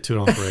 I didn't get to it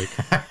on break.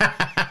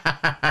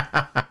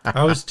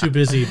 I was too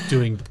busy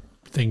doing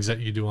things that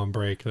you do on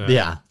break.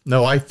 Yeah,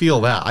 no, I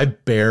feel that. I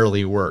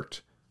barely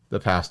worked the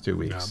past 2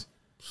 weeks.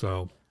 Yeah,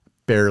 so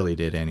barely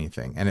did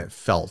anything, and it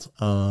felt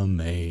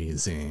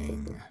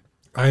amazing.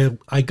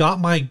 I got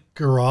my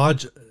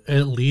garage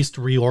at least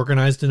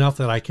reorganized enough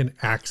that I can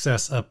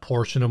access a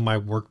portion of my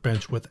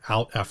workbench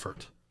without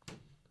effort,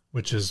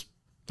 which is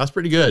that's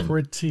pretty good.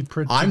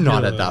 Pretty. I'm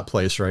not at that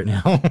place right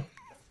now.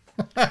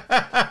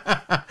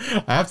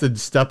 I have to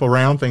step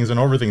around things and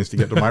over things to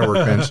get to my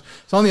workbench.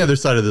 It's on the other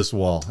side of this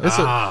wall.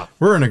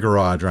 We're in a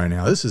garage right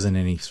now. This isn't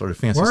any sort of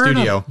fancy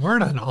studio. We're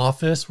in an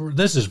office.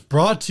 This is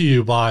brought to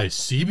you by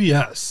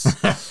CBS.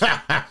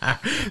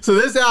 So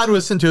this ad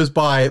was sent to us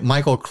by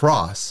Michael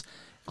Cross.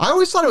 I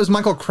always thought it was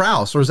Michael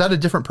Kraus, or is that a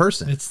different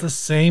person? It's the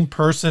same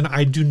person.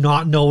 I do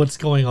not know what's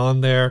going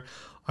on there.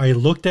 I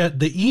looked at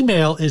the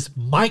email is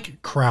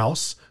Mike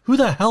Kraus. Who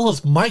the hell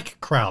is Mike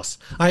Kraus?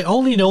 I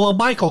only know a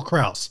Michael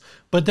Kraus.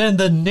 But then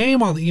the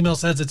name on the email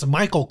says it's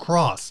Michael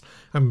Cross.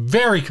 I'm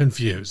very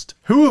confused.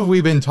 Who have we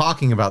been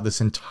talking about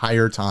this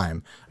entire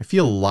time? I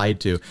feel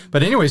lied to.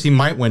 But anyways, he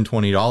might win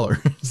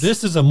 $20.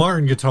 This is a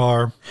Martin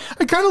guitar.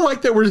 I kind of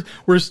like that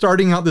we're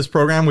starting out this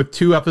program with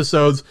 2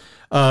 episodes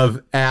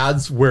of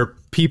ads where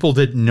people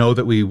didn't know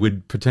that we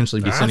would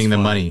potentially be sending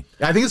them money.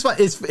 I think it's fun.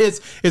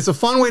 It's a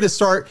fun way to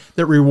start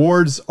that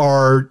rewards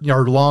our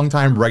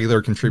longtime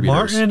regular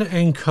contributors.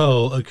 Martin &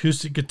 Co.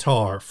 acoustic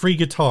guitar, free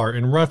guitar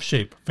in rough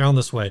shape, found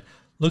this way.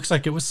 Looks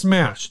like it was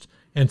smashed,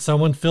 and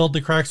someone filled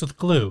the cracks with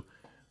glue.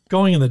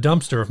 Going in the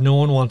dumpster if no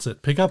one wants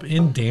it. Pick up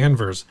in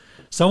Danvers.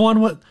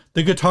 The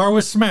guitar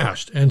was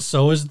smashed, and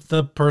so is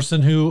the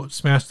person who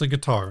smashed the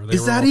guitar.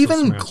 Is that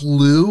even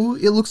glue?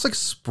 It looks like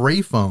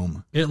spray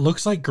foam. It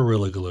looks like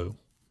Gorilla Glue,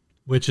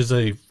 which is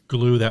a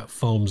glue that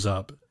foams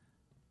up.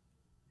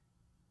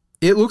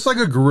 It looks like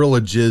a gorilla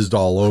jizzed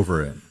all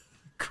over it.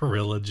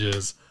 Gorilla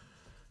jizz.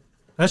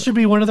 That should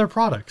be one of their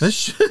products. That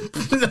should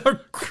be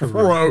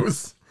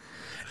gross.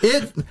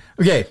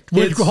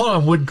 Hold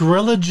on. Would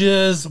Gorilla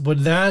Jizz,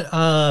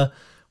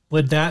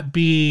 would that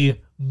be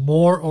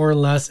more or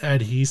less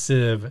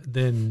adhesive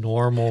than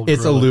normal?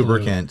 It's a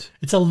lubricant. Glue?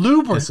 It's a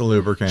lubricant. It's a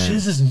lubricant.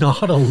 Jizz is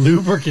not a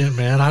lubricant,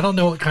 man. I don't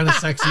know what kind of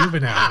sex you've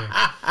been having.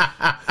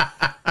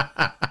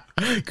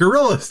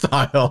 Gorilla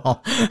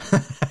style.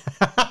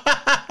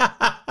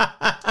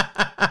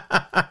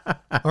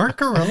 Aren't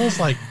gorillas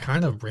like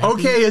kind of rampy?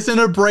 Okay, it's an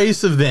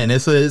abrasive then.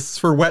 It's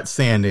for wet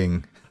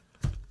sanding.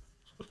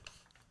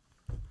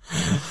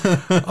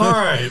 All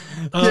right.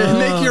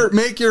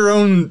 Make your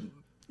own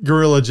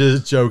Gorilla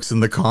Jizz jokes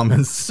in the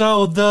comments.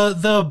 So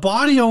the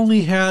body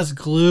only has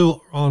glue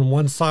on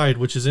one side,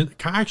 which is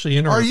actually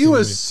interesting. Are you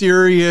a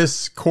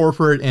serious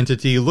corporate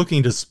entity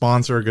looking to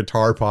sponsor a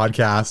guitar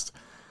podcast?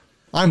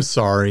 I'm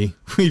sorry.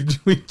 We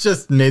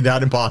just made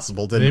that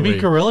impossible, didn't we?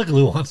 Maybe Gorilla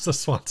Glue wants to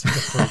sponsor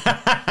it.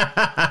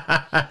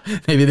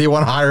 Maybe they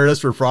want to hire us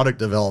for product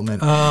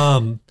development.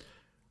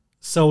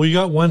 So we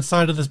got one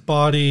side of this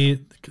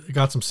body,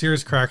 got some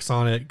serious cracks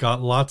on it,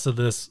 got lots of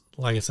this,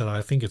 like I said,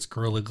 I think it's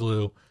Gorilla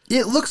Glue.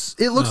 It looks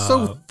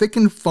so thick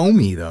and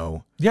foamy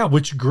though. Yeah,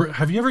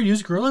 have you ever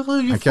used Gorilla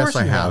Glue? I guess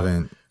I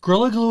haven't.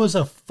 Gorilla Glue is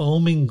a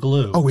foaming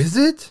glue. Oh, is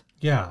it?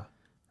 Yeah.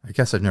 I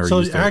guess I've never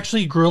used it. So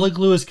actually Gorilla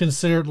Glue is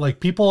considered, like,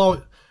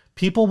 people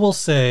will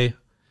say,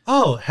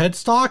 oh,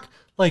 headstock,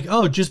 like,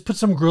 oh, just put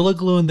some Gorilla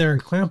Glue in there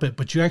and clamp it,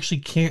 but you actually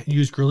can't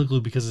use Gorilla Glue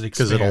because it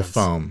expands. Because it'll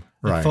foam.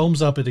 Right. It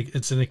foams up.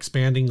 It's an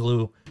expanding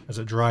glue. As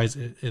it dries,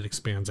 it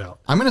expands out.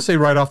 I'm going to say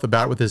right off the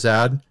bat with this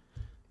ad,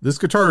 this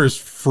guitar is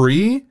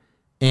free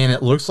and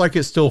it looks like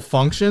it still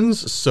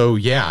functions. So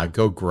yeah,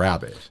 go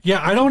grab it.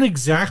 Yeah, I don't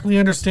exactly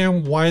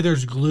understand why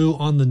there's glue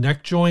on the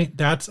neck joint.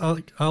 That's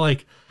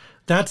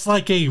that's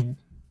like a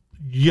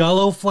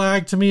yellow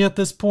flag to me at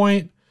this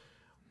point.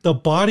 The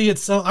body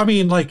itself, I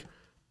mean, like,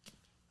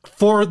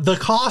 for the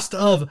cost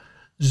of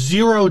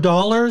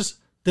 $0,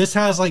 this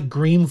has like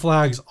green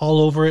flags all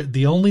over it.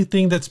 The only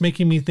thing that's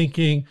making me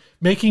think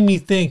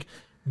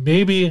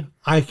maybe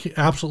I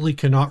absolutely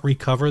cannot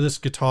recover this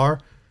guitar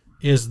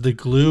is the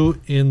glue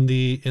in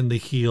the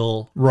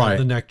heel, right, of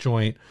the neck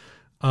joint.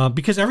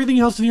 Because everything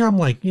else in here, I'm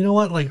like, you know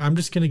what? Like, I'm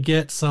just gonna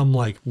get some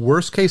like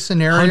worst case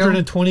scenario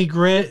 120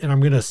 grit, and I'm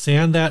gonna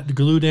sand that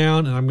glue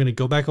down, and I'm gonna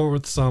go back over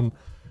with some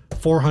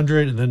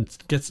 400, and then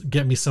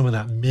get me some of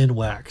that min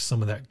wax,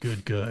 some of that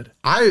good.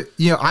 I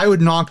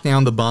would knock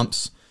down the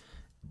bumps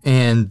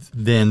and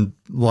then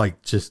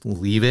like just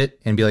leave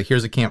it and be like,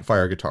 here's a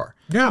campfire guitar.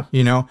 Yeah.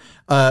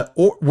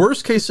 Or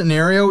worst case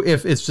scenario,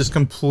 if it's just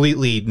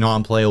completely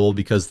non-playable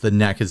because the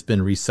neck has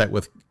been reset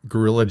with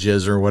Gorilla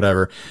Jizz or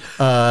whatever,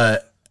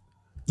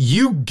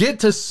 you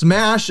get to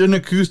smash an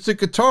acoustic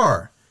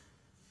guitar.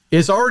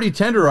 It's already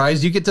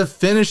tenderized. You get to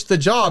finish the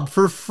job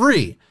for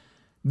free.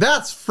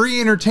 That's free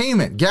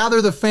entertainment.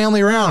 Gather the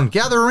family around.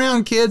 Gather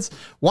around, kids.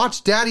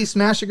 Watch daddy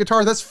smash a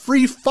guitar. That's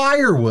free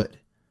firewood.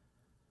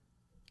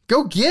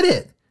 Go get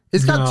it.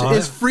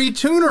 It's free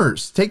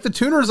tuners. Take the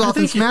tuners off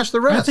and smash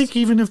the rest. I think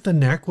even if the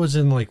neck was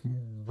in like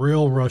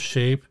real rough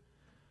shape,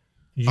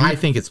 I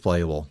think it's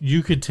playable.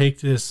 You could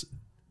take this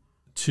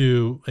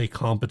to a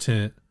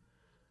competent,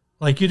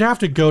 like you'd have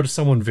to go to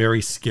someone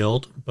very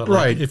skilled, but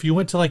like right. If you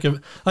went to I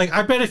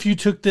bet if you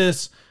took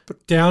this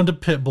down to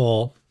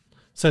Pitbull,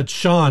 said,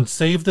 Sean,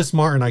 save this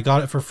Martin, I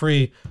got it for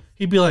free,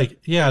 he'd be like,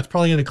 yeah, it's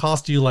probably going to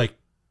cost you like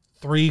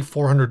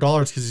 $300-400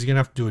 because he's going to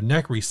have to do a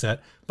neck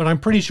reset, but I'm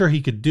pretty sure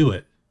he could do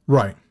it.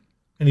 Right.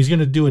 And he's going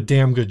to do a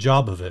damn good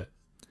job of it.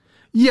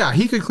 Yeah,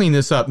 he could clean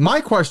this up.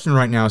 My question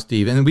right now,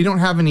 Steve, and we don't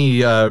have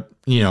any,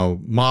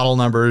 model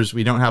numbers.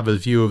 We don't have a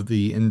view of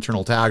the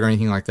internal tag or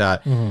anything like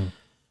that.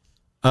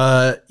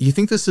 Mm-hmm. You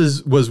think this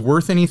was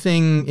worth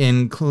anything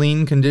in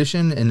clean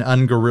condition, in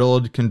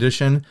ungorilla'd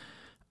condition?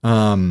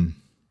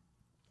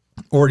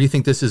 Or do you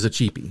think this is a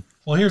cheapie?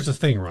 Well, here's the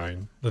thing,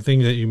 Ryan. The thing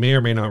that you may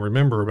or may not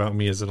remember about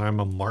me is that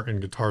I'm a Martin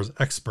guitars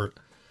expert.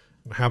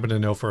 I happen to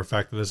know for a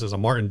fact that this is a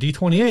Martin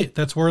D28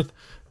 that's worth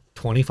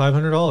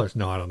 $2,500.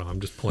 No, I don't know. I'm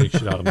just pulling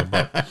shit out of my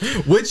butt.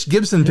 Which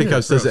Gibson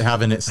pickups does it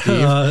have in it,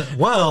 Steve?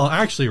 Well,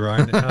 actually,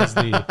 Ryan, it has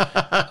the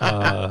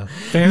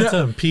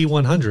Phantom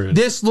P100.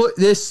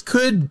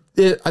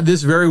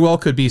 This very well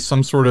could be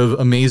some sort of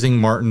amazing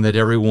Martin that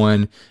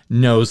everyone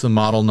knows the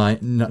model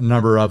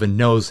number of and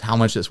knows how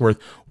much it's worth,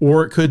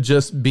 or it could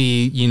just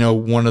be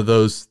one of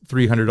those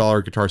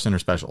 $300 Guitar Center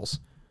specials.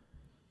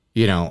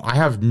 I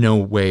have no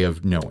way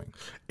of knowing.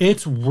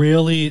 It's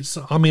really,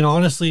 I mean,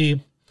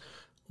 honestly.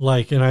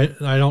 Like, and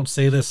I don't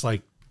say this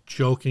like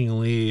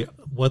jokingly,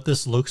 what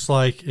this looks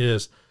like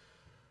is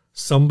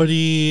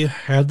somebody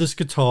had this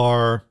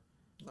guitar,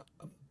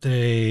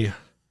 they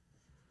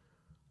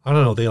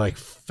like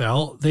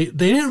fell, they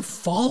didn't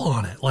fall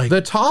on it. Like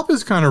the top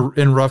is kind of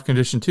in rough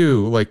condition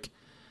too. Like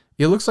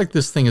it looks like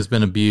this thing has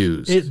been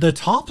abused. The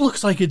top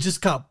looks like it just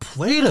got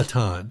played a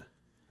ton.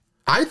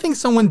 I think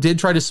someone did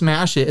try to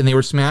smash it and they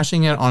were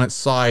smashing it on its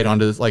side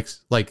onto like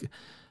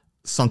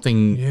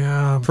something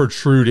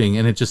protruding,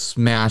 and it just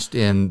smashed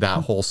in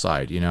that whole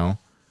side,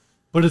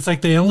 But it's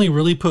like they only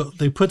really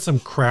put some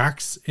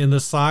cracks in the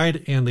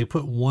side and they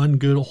put one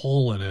good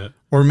hole in it.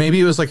 Or maybe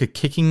it was like a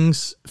kicking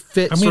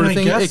fit sort of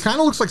thing. It kind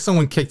of looks like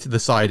someone kicked the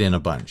side in a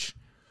bunch.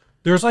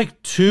 There's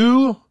like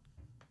 2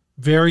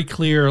 very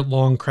clear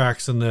long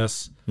cracks in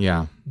this.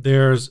 Yeah.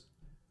 There's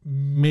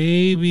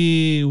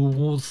maybe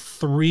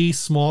 3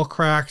 small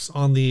cracks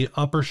on the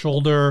upper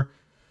shoulder.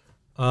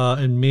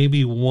 And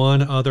maybe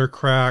one other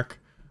crack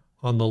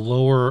on the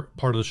lower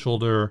part of the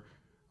shoulder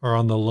or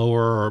on the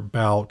lower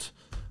bout.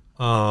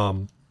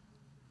 Again,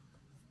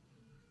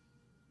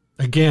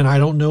 I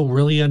don't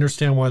really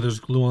understand why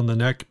there's glue on the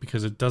neck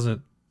because it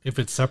doesn't, if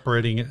it's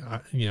separating,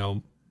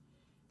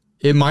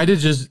 It might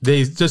have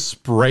they just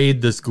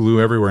sprayed this glue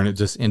everywhere and it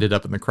just ended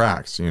up in the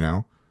cracks,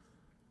 No,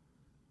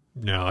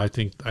 I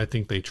think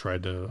they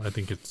tried to, I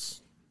think it's.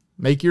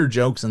 Make your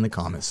jokes in the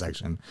comment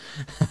section.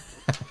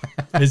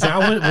 Was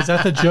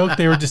that the joke?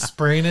 They were just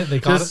spraying it. They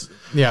got it.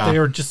 Yeah. They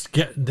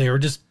were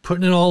just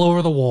putting it all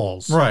over the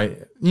walls. Right.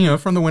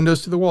 From the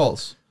windows to the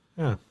walls.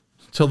 Yeah.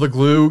 Till the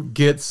glue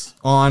gets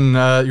on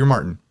your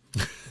Martin.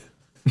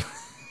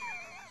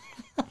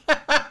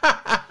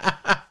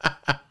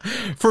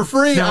 For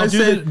free, now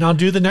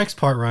do the next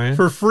part, Ryan.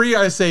 For free,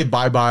 I say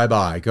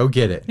bye. Go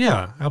get it.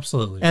 Yeah,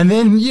 absolutely. And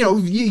then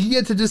you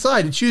get to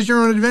decide. Choose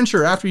your own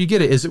adventure after you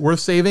get it. Is it worth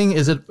saving?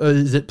 Is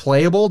it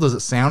playable? Does it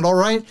sound all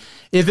right?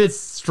 If it's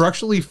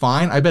structurally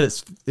fine, I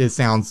bet it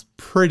sounds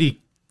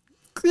pretty.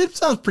 It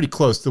sounds pretty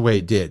close to the way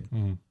it did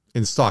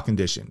in stock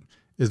condition.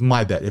 Is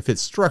my bet. If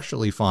it's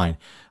structurally fine,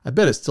 I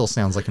bet it still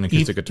sounds like an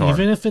acoustic guitar.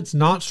 Even if it's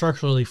not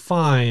structurally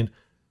fine.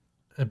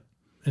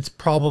 It's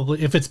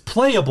probably, if it's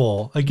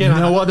playable, again.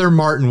 No other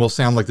Martin will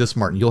sound like this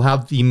Martin. You'll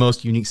have the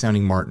most unique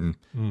sounding Martin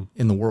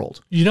in the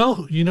world. You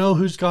know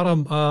who's got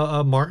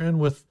a Martin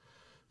with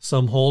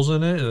some holes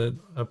in it?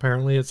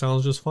 Apparently it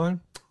sounds just fine.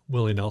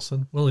 Willie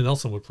Nelson. Willie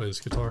Nelson would play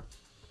this guitar.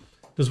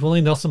 Does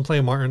Willie Nelson play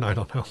a Martin? I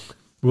don't know.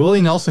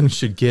 Willie Nelson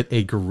should get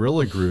a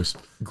Gorilla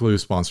Glue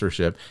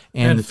sponsorship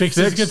and fix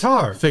his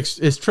guitar. Fix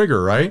his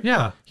trigger, right?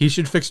 Yeah. He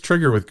should fix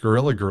trigger with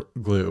Gorilla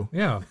Glue.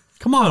 Yeah.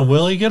 Come on,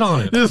 Willie, get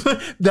on it.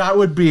 That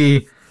would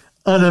be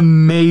an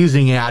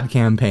amazing ad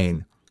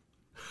campaign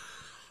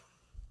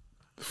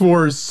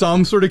for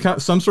some sort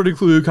of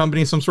glue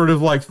company, some sort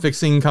of like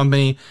fixing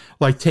company,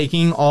 like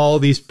taking all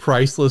these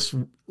priceless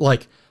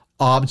like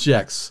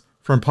objects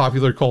from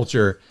popular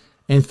culture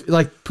and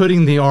like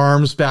putting the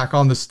arms back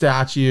on the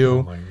statue.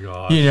 Oh my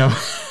god!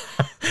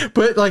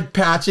 But like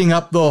patching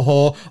up the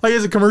hole. Like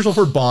as a commercial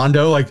for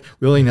Bondo, like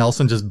Willie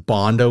Nelson just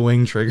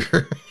Bondoing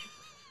trigger.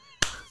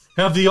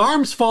 Have the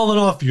arms fallen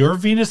off your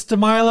Venus de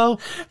Milo?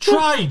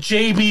 Try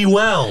JB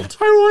Weld.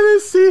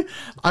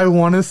 I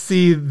want to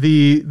see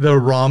the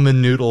ramen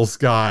noodles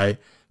guy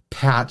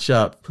patch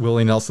up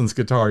Willie Nelson's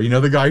guitar. You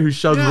know, the guy who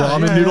shoves Yeah,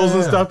 ramen yeah, noodles yeah,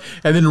 and yeah. stuff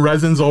and then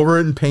resins over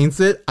it and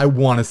paints it. I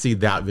want to see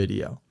that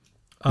video.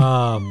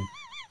 I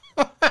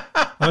was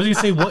gonna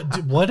say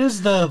what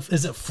is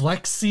it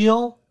Flex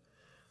Seal?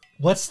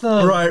 What's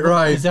the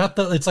Right. Is that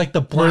it's like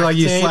the black Where like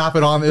you tape. slap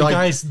it on The like,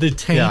 guys, the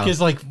tank yeah. is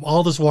like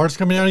all this water's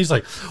coming out. He's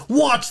like,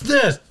 watch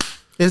this.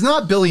 It's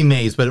not Billy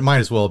Mays, but it might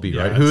as well be,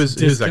 right? Who's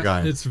that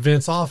guy? It's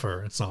Vince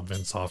Offer. It's not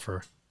Vince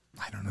Offer.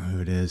 I don't know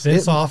who it is.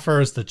 Vince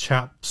Offer is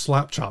the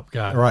slap chop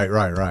guy.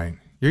 Right.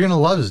 You're gonna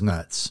love his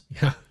nuts.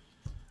 Yeah.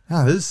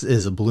 Oh, this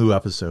is a blue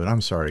episode.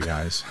 I'm sorry,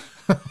 guys.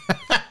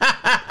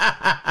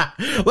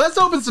 Let's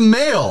open some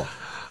mail.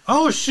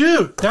 Oh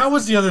shoot! That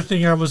was the other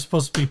thing I was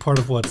supposed to be part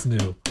of. What's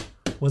new?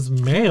 Was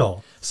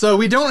mail. So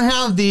we don't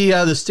have the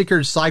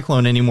stickered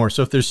Cyclone anymore.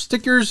 So if there's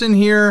stickers in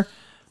here,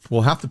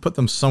 we'll have to put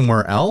them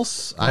somewhere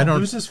else.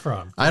 Who's this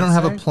from? I don't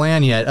have a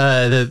plan yet.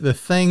 The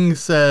thing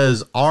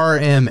says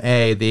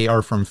RMA. They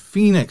are from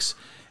Phoenix,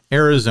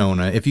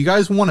 Arizona. If you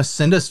guys want to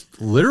send us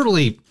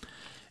literally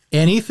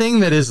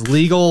anything that is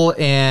legal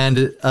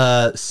and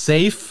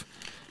safe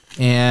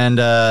and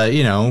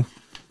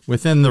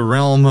within the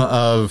realm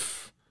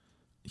of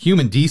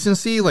human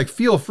decency, like,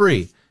 feel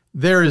free.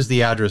 There is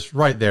the address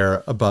right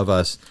there above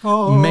us.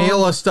 Oh.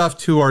 Mail us stuff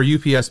to our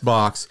UPS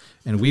box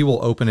and we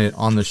will open it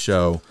on the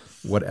show,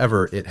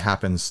 whatever it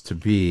happens to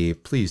be.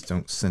 Please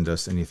don't send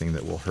us anything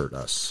that will hurt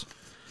us.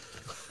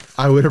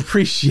 I would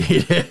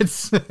appreciate it.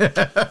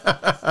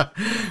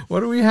 What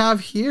do we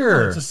have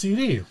here? It's a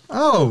CD.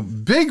 Oh,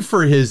 big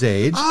for his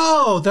age.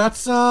 Oh,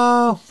 that's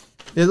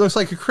It looks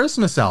like a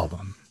Christmas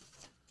album.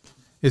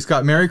 It's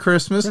got Merry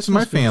Christmas to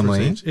my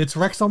family. It's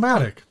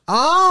Rex-O-Matic.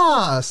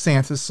 Ah,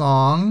 Santa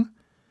song.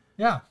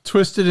 Yeah.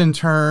 Twisted and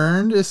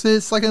Turned.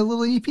 It's like a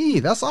little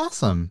EP. That's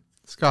awesome.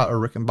 It's got a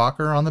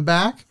Rickenbacker on the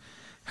back.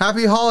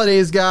 Happy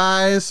holidays,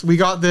 guys. We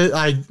got it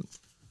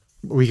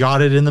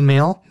in the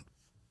mail.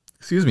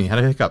 Excuse me, had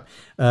a hiccup.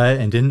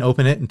 And didn't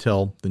open it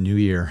until the new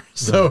year.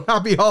 So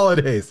happy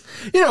holidays.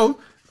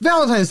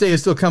 Valentine's Day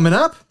is still coming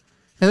up.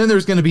 And then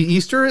there's going to be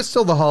Easter. It's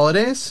still the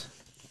holidays.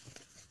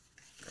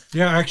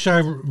 Yeah,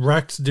 actually,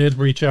 Rex did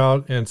reach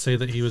out and say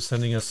that he was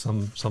sending us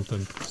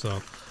something. So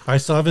I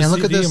still have his And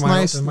look CD at this in my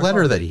nice in my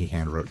letter car. that he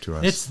hand wrote to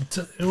us.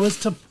 It was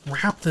to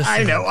wrap this.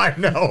 I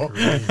know.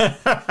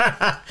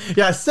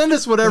 Yeah, send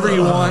us whatever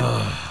you want,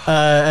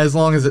 as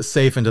long as it's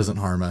safe and doesn't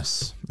harm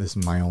us. This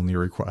is my only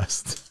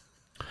request.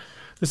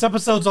 This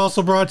episode's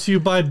also brought to you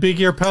by Big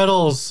Ear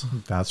Pedals.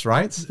 That's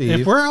right,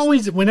 Steve.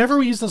 Whenever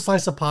we use the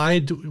slice of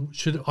pie,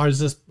 is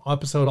this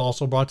episode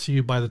also brought to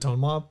you by the Tone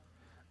Mob?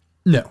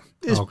 No.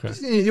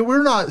 Okay.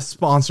 We're not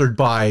sponsored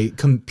by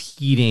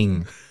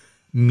competing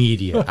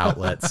media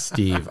outlets,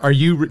 Steve. Are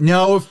you?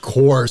 No, of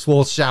course.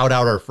 We'll shout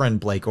out our friend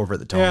Blake over at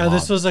the Tone Mob.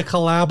 This was a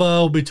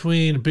collabo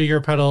between Big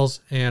Ear Pedals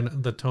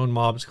and the Tone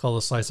Mob. It's called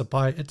a slice of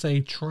pie. It's a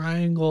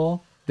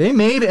triangle. They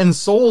made and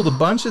sold a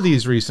bunch of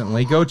these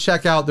recently. Go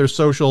check out their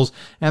socials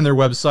and their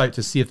website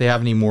to see if they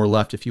have any more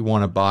left if you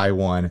want to buy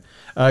one.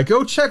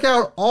 Go check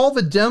out all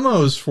the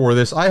demos for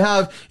this.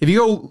 If you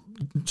go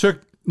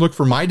look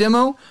for my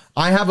demo,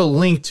 I have a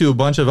link to a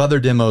bunch of other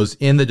demos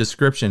in the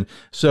description.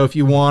 So if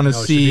you want to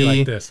see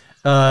like this.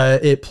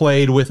 It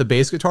played with a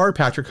bass guitar,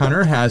 Patrick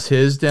Hunter has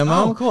his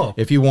demo. Oh, cool.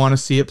 If you want to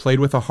see it played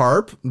with a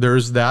harp,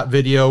 there's that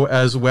video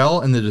as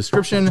well in the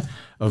description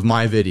of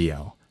my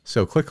video.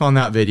 So click on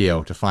that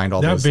video to find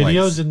all those links. That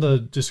video's in the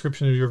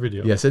description of your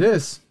video. Yes, it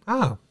is.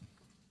 Ah.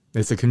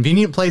 It's a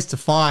convenient place to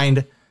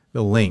find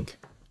the link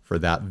for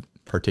that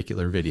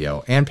particular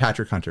video and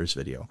Patrick Hunter's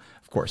video,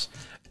 of course.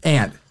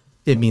 And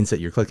it means that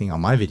you're clicking on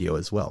my video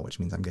as well, which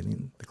means I'm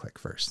getting the click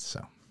first.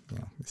 So,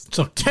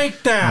 So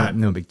take that.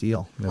 no big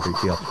deal. No big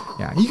deal.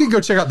 Yeah, you can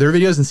go check out their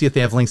videos and see if they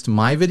have links to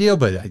my video,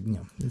 but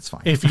it's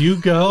fine. If you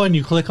go and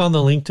you click on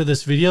the link to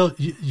this video,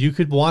 you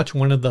could watch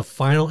one of the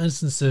final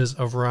instances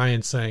of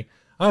Ryan saying,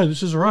 "Hi,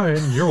 this is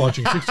Ryan. You're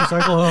watching 60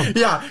 Cycle Home."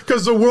 Yeah,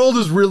 because the world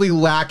is really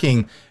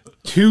lacking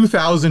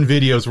 2,000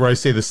 videos where I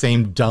say the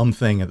same dumb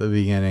thing at the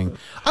beginning.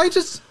 I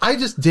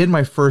just did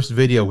my first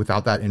video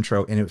without that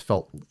intro, and it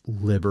felt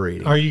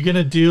liberating. Are you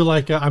gonna do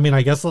like?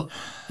 I guess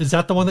is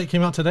that the one that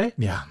came out today?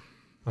 Yeah,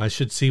 I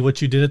should see what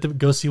you did at the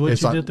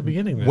did at the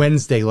beginning. Then.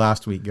 Wednesday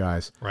last week,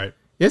 guys. Right.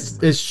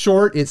 It's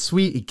short, it's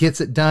sweet, it gets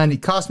it done.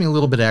 It cost me a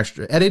little bit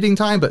extra editing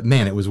time, but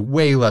man, it was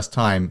way less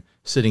time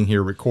sitting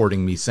here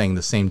recording me saying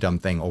the same dumb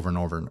thing over and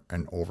over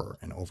and over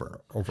and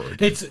over again.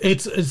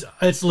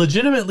 It's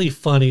legitimately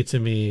funny to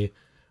me.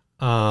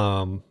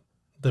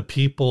 The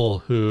people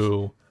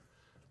who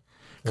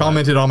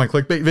commented on my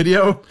clickbait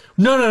video.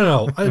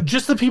 No.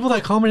 Just the people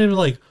that commented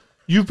like,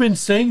 "You've been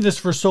saying this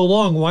for so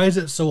long. Why is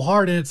it so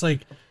hard?" And it's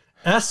like,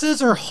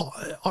 S's are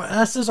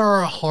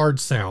a hard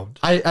sound.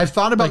 I've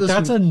thought about Like this.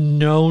 that's a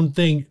known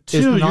thing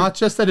too. It's not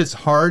just that it's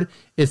hard,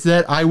 it's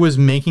that I was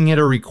making it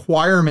a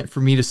requirement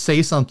for me to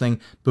say something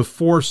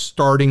before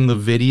starting the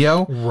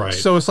video. Right.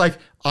 So it's like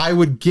I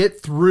would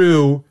get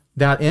through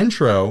that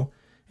intro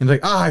and be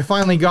like, I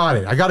finally got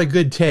it. I got a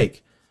good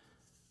take.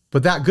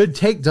 But that good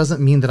take doesn't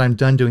mean that I'm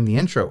done doing the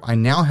intro. I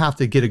now have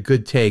to get a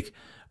good take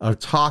of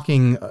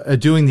talking,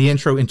 doing the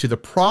intro into the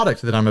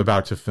product that I'm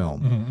about to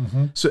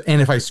film. So,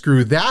 and if I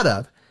screw that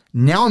up,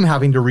 now I'm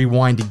having to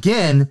rewind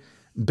again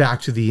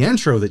back to the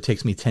intro that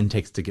takes me 10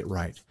 takes to get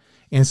right.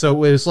 And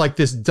so it was like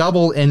this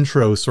double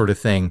intro sort of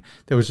thing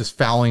that was just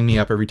fouling me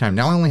up every time.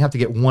 Now I only have to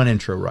get one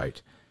intro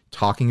right,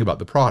 talking about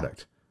the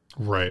product.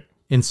 Right.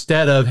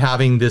 Instead of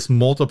having this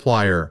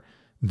multiplier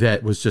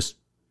that was just,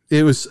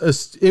 it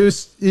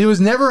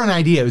was never an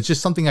idea. It was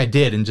just something I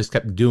did and just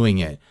kept doing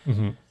it.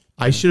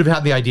 I should have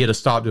had the idea to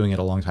stop doing it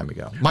a long time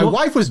ago. My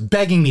wife was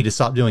begging me to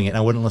stop doing it and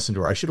I wouldn't listen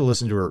to her. I should have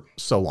listened to her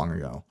so long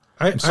ago.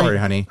 I'm sorry,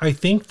 honey. I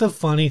think the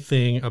funny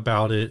thing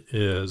about it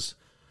is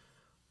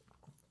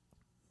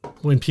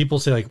when people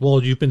say like,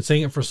 well, you've been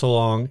saying it for so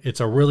long, it's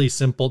a really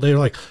simple, they're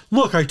like,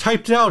 look, I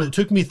typed it out. It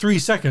took me 3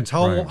 seconds.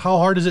 How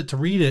hard is it to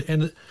read it?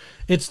 And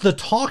it's the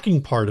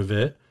talking part of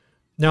it.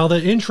 Now,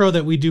 the intro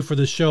that we do for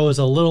the show is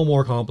a little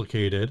more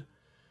complicated,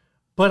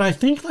 but I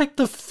think like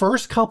the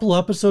first couple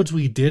episodes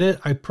we did it,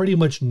 I pretty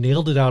much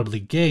nailed it out of the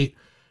gate.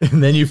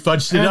 And then you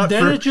fudged it up. And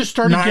then it just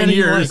started getting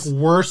like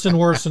worse and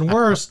worse and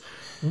worse.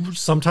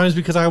 Sometimes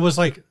because I was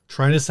like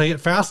trying to say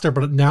it faster,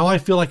 but now I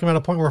feel like I'm at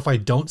a point where if I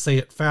don't say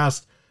it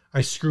fast,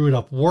 I screw it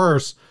up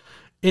worse.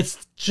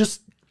 It's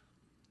just,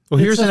 well,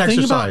 here's an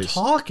exercise.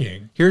 About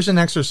talking. Here's an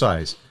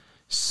exercise.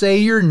 Say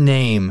your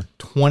name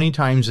 20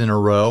 times in a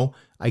row.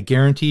 I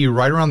guarantee you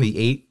right around the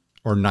 8th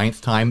or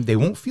 9th time, they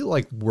won't feel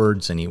like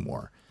words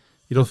anymore.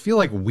 It'll feel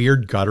like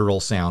weird guttural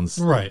sounds,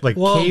 right? Like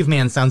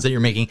caveman sounds that you're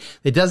making.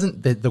 It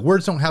doesn't, the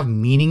words don't have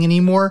meaning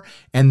anymore.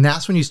 And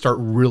that's when you start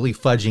really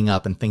fudging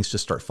up and things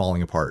just start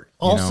falling apart.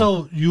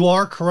 Also, you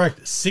are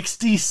correct.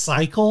 60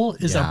 cycle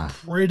is a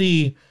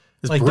pretty,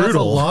 it's like brutal. That's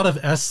a lot of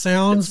S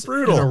sounds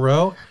in a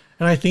row.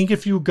 And I think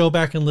if you go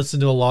back and listen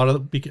to a lot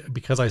of,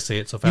 because I say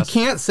it so fast.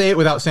 You can't say it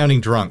without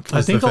sounding drunk.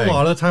 I think a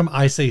lot of the time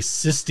I say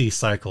 60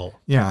 cycle.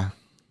 Yeah.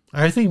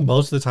 I think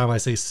most of the time I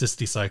say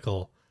 60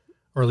 cycle.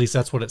 Or at least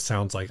that's what it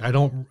sounds like. I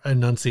don't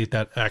enunciate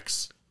that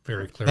X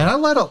very clearly. And I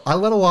let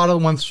a lot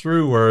of ones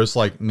through where it's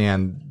like,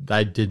 man,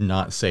 I did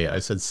not say it. I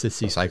said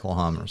sissy cycle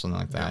hum or something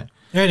like that.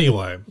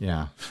 Anyway.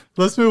 Yeah.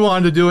 Let's move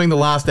on to doing the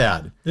last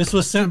ad. This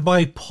was sent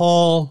by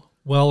Paul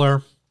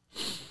Weller.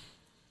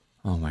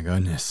 Oh my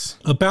goodness.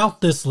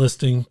 About this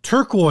listing,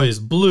 turquoise,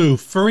 blue,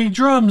 furry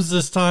drums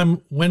this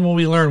time. When will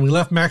we learn? We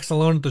left Max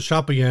alone at the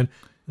shop again.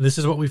 And this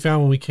is what we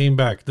found when we came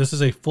back. This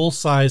is a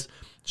full-size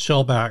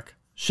shell pack.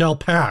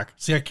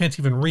 See, I can't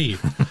even read.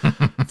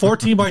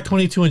 14 by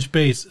 22 inch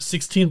bass,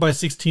 16 by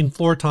 16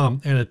 floor tom,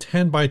 and a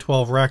 10 by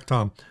 12 rack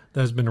tom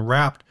that has been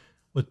wrapped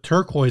with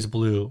turquoise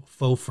blue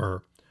faux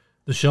fur.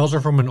 The shells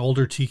are from an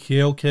older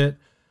TKO kit.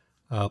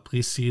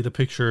 Please see the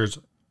pictures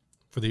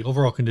for the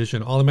overall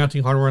condition. All the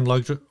mounting hardware and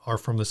lugs are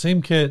from the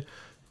same kit.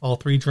 All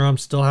 3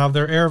 drums still have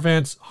their air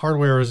vents.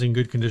 Hardware is in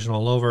good condition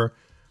all over,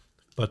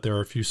 but there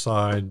are a few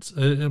sides.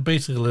 It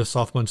basically lifts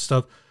off a bunch of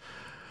stuff.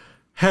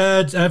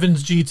 Heads,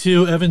 Evans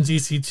G2, Evans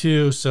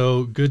EC2,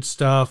 so good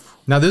stuff.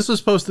 Now, this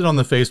was posted on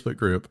the Facebook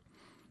group,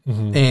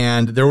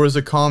 and there was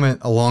a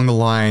comment along the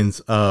lines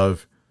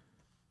of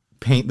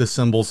paint the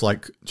cymbals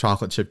like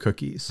chocolate chip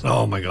cookies.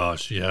 Oh my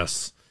gosh,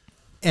 yes.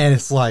 And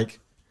it's like,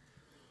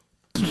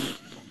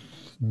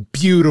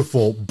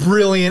 beautiful,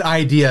 brilliant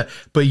idea.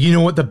 But you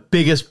know what the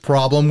biggest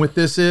problem with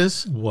this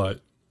is? What?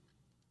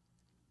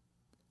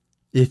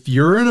 If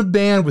you're in a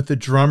band with a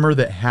drummer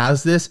that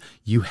has this,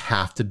 you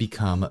have to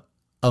become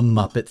a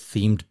Muppet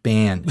themed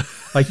band.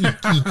 Like you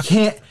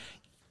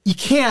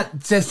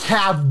can't just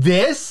have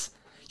this.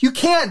 You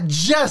can't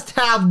just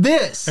have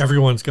this.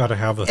 Everyone's got to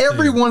have a thing.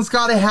 Everyone's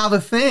got to have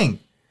a thing.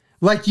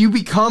 Like you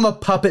become a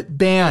puppet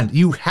band.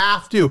 You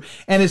have to.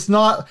 And it's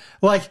not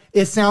like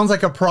it sounds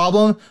like a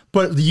problem,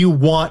 but you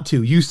want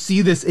to. You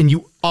see this and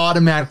you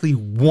automatically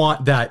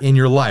want that in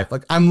your life.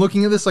 Like I'm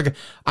looking at this like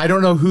I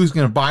don't know who's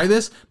going to buy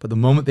this, but the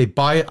moment they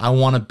buy it, I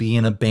want to be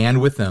in a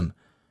band with them.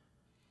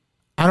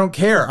 I don't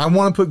care. I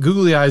want to put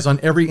googly eyes on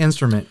every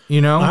instrument,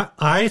 you know?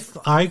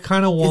 I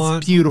kind of want...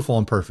 It's beautiful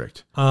and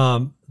perfect.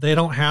 They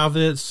don't have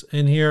this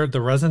in here.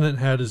 The resonant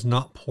head is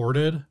not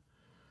ported.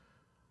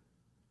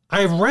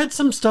 I've read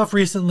some stuff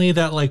recently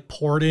that like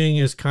porting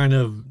is kind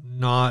of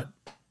not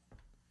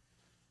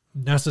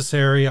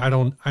necessary. I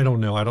don't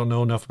know. I don't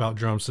know enough about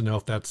drums to know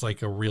if that's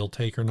like a real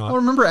take or not. Well,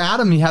 remember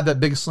Adam, he had that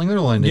big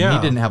Slingerland and he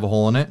didn't have a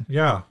hole in it.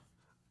 Yeah.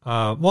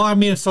 Well, I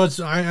mean, so it's,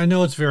 I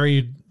know it's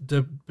very...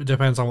 It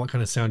depends on what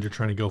kind of sound you're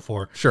trying to go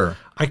for. Sure.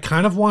 I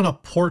kind of want to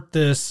port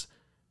this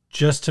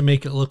just to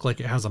make it look like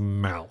it has a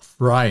mouth.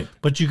 Right.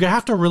 But you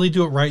have to really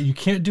do it right. You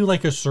can't do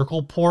like a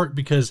circle port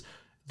because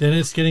then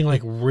it's getting like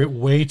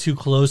way too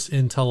close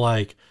into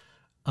like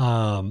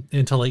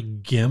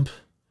GIMP.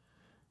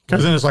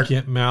 Because then it's like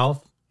GIMP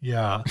mouth.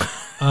 Yeah.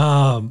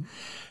 But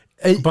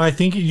I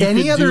think you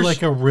could do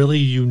like a really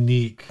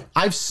unique.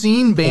 I've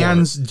seen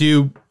bands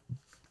do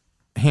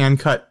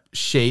hand cut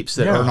shapes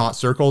that are not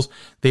circles.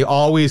 They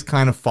always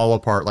kind of fall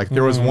apart. Like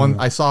there was one,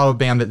 I saw a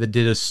band that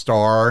did a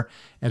star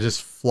and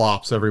just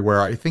flops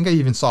everywhere. I think I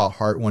even saw a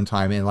heart one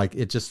time, and like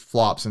it just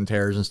flops and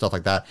tears and stuff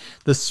like that.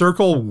 The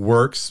circle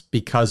works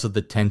because of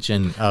the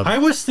tension of I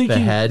was thinking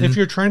the head. if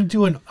you're trying to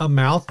do a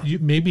mouth,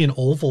 maybe an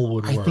oval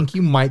would work. I think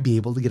you might be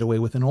able to get away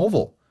with an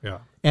oval. Yeah.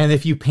 And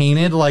if you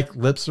painted like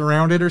lips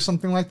around it or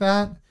something like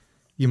that,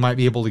 you might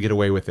be able to get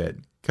away with it.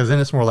 Because then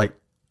it's more like,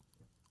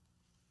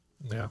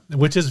 yeah,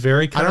 which is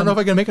very. I don't know if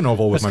I can make an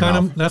oval with my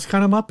mouth. That's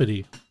kind of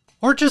Muppety,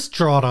 or just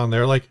draw it on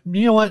there. Like,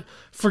 you know what?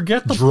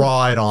 Forget the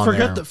Draw it on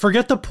there.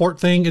 Forget the port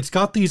thing. It's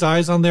got these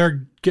eyes on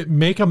there.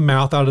 Make a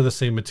mouth out of the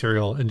same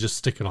material and just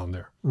stick it on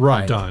there.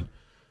 Right. Done.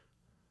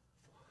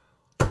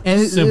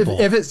 And Simple.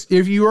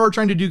 if you are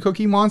trying to do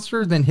Cookie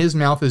Monster, then his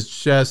mouth is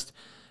just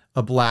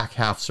a black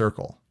half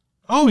circle.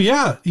 Oh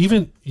yeah,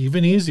 even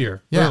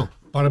easier. Yeah. Boom.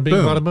 Bada bing,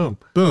 bada boom.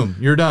 Boom,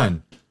 you're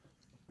done.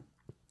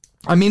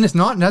 I mean, it's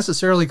not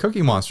necessarily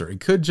Cookie Monster. It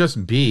could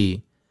just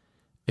be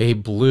a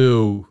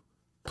blue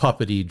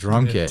puppety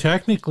drum kit.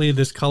 Technically,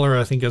 this color,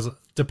 I think, is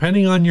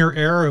depending on your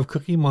era of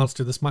Cookie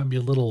Monster, this might be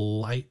a little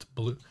light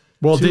blue.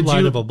 Well, Too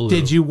light of a blue.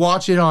 did you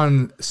watch it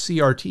on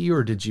CRT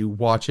or did you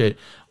watch it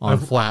on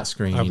flat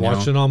screen? I've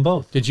watched it on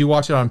both. Did you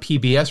watch it on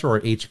PBS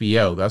or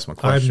HBO? That's my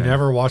question. I've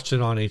never watched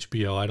it on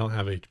HBO. I don't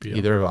have HBO.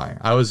 Either have I.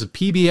 I was a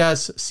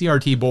PBS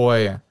CRT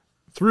boy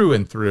through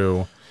and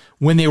through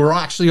when they were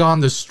actually on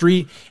the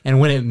street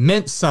and when it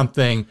meant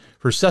something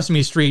for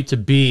Sesame Street to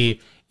be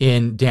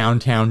in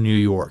downtown New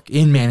York,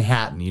 in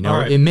Manhattan. You know,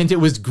 Right. It meant it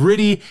was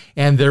gritty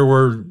and there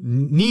were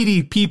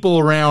needy people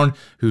around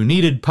who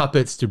needed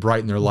puppets to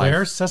brighten their life.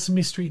 Where's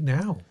Sesame Street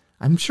now?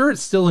 I'm sure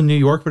it's still in New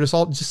York, but it's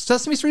all just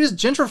Sesame Street is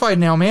gentrified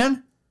now,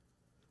 man.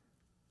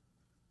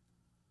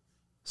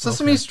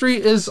 Sesame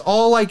Street is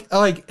all like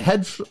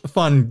hedge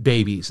fund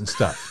babies and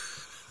stuff.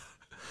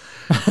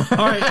 All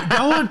right,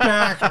 going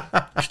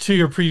back to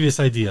your previous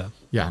idea.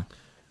 Yeah.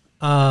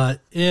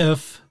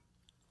 If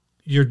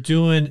you're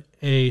doing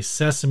a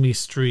Sesame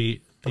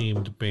Street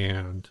themed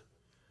band,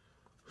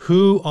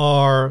 who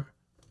are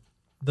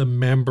the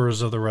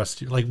members of the rest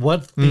of your, like,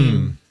 what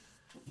theme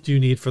do you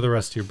need for the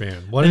rest of your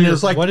band? What And is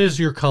it's like- what is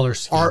your color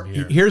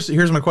scheme here?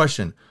 Here's my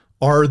question.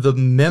 Are the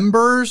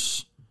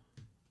members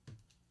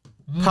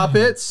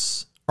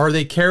puppets? Are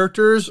they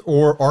characters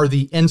or are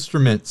the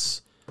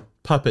instruments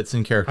puppets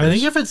and characters? I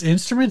think if it's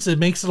instruments, it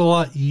makes it a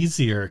lot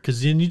easier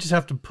because then you just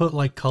have to put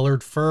like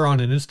colored fur on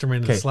an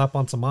instrument and slap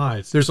on some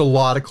eyes. There's a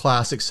lot of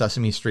classic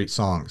Sesame Street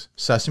songs.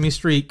 Sesame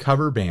Street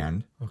cover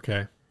band.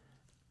 Okay.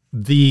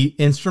 The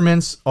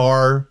instruments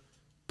are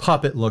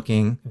puppet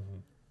looking.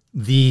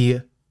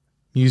 The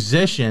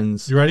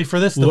musicians You ready for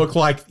this? look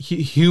like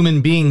human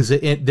beings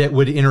that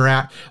would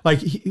interact.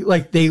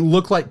 Like they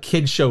look like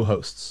kid show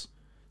hosts.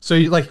 So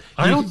you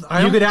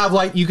could have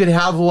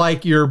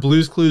like your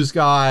Blue's Clues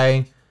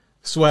guy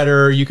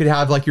sweater. You could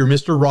have like your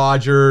Mr.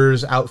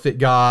 Rogers outfit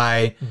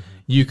guy.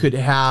 You could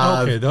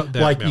have you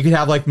could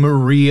have like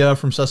Maria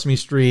from Sesame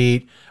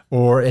Street,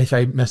 or if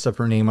I messed up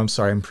her name, I'm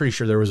sorry. I'm pretty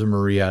sure there was a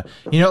Maria.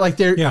 You know, like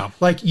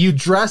like you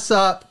dress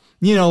up.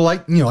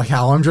 Like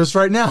how I'm dressed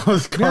right now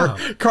with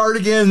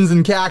cardigans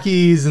and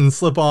khakis and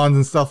slip-ons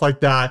and stuff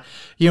like that.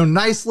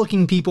 Nice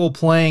looking people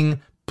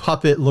playing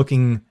puppet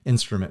looking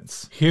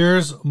instruments.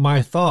 Here's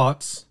my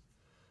thoughts.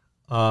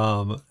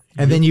 And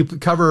then you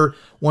cover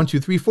 1, 2,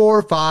 3,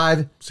 4,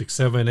 5, 6,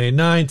 7, 8,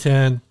 9,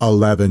 10.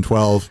 11,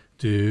 12.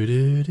 Do,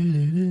 do, do,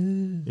 do,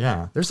 do.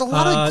 Yeah. There's a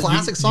lot of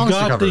classic songs You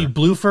got to cover. the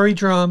blue furry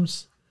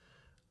drums.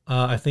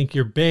 I think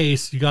your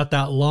bass, you got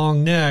that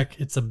long neck.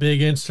 It's a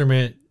big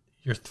instrument.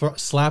 You're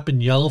slapping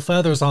yellow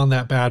feathers on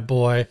that bad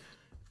boy.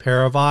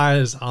 Pair of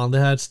eyes on the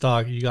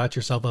headstock. You got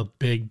yourself a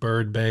big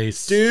bird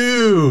bass.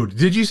 Dude,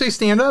 did you say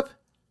stand up?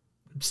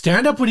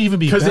 Stand up would even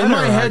be better. Because in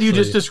my head, actually. you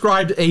just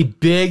described a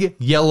big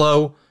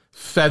yellow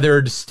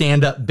feathered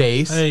stand up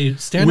bass. Hey,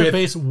 stand up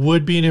bass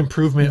would be an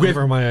improvement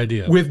over my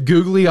idea. With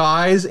googly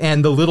eyes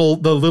and the little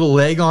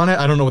leg on it.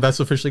 I don't know what that's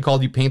officially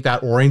called. You paint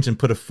that orange and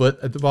put a foot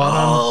at the bottom.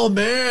 Oh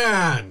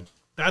man,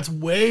 that's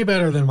way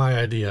better than my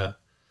idea.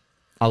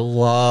 I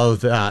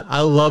love that. I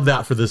love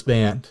that for this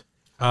band.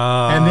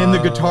 And then the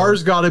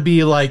guitar's got to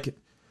be like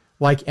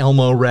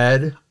Elmo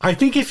red. I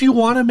think if you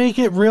want to make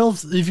it real,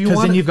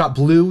 because then you've got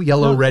blue,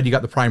 yellow, red. You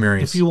got the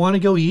primaries. If you want to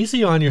go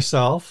easy on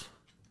yourself,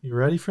 you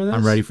ready for this?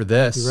 I'm ready for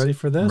this. You ready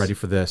for this? I'm ready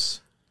for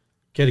this.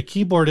 Get a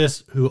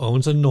keyboardist who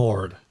owns a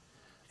Nord.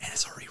 And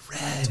it's already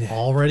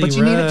red. But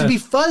you need it to be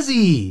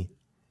fuzzy.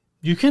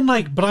 You can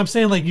but I'm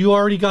saying you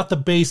already got the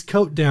base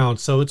coat down,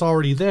 so it's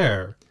already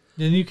there.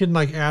 Then you can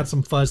add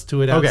some fuzz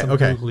to it, add some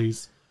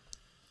googlies.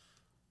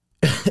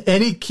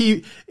 Any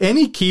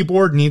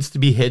keyboard needs to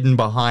be hidden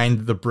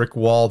behind the brick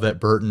wall that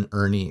Bert and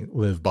Ernie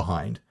live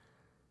behind.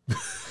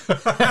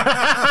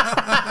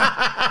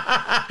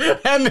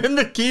 And then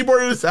the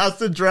keyboardist has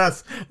to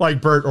dress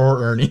like Bert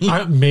or Ernie.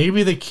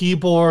 Maybe the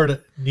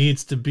keyboard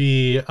needs to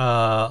be one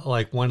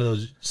of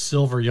those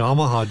silver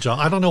Yamaha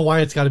jobs. I don't know why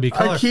it's got to be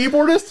color. A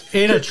keyboardist?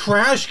 In a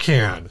trash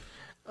can.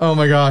 Oh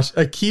my gosh.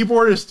 A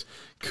keyboardist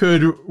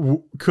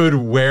could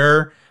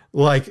wear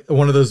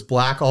one of those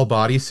black all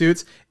body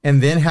suits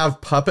and then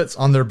have puppets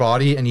on their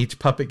body and each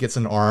puppet gets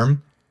an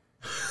arm.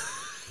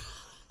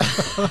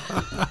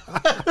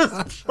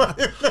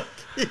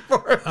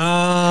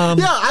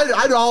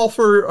 I'd all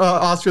for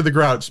Oscar the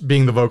Grouch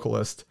being the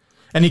vocalist.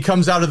 And he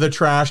comes out of the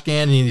trash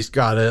can and he's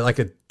got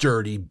a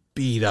dirty,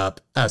 beat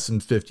up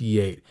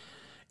SM58.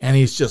 And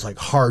he's just like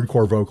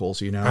hardcore vocals,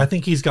 you know? I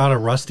think he's got a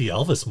rusty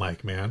Elvis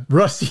mic, man.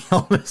 Rusty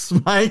Elvis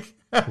mic.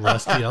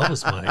 Rusty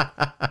Elvis mic.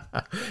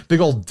 Big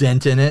old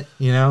dent in it,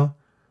 you know?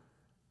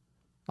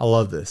 I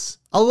love this.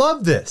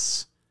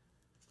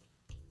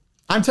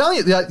 I'm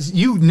telling you,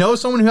 you know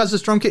someone who has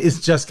this drum kit,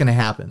 it's just going to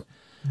happen.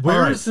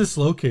 Where is this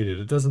located?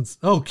 It doesn't.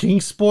 Oh,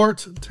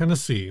 Kingsport,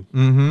 Tennessee.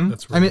 Mm-hmm.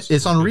 That's where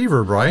it's on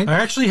Reverb, right? I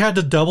actually had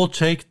to double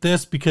check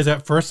this because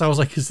at first I was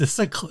like, "Is this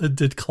did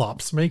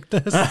Klops make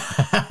this?"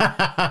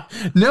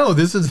 No,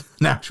 this is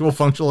an actual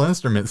functional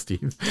instrument,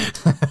 Steve.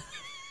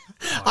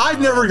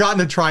 I've never gotten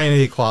to try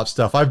any Klopp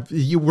stuff.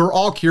 We're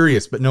all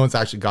curious, but no one's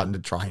actually gotten to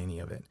try any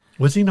of it.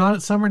 Was he not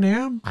at Summer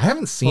NAMM? I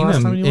haven't seen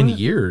him in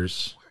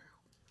years.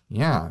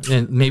 Yeah,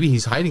 and maybe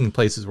he's hiding in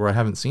places where I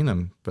haven't seen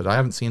him, but I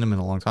haven't seen him in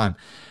a long time.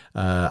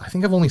 I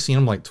think I've only seen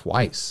him like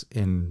twice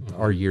in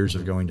our years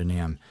of going to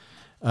NAMM.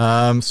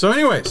 So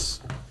anyways,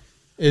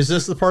 is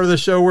this the part of the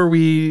show where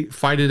we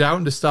fight it out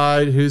and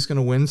decide who's going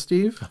to win,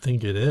 Steve? I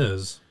think it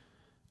is.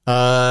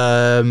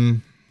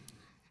 I'm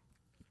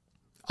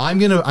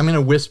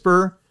gonna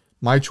whisper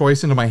my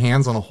choice into my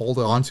hands and I'll hold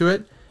on to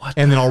it,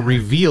 and then I'll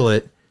reveal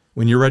it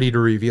when you're ready to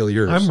reveal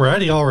yours. I'm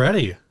ready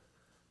already.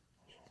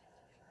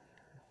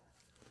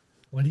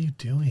 What are you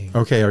doing?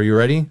 Okay, are you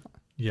ready?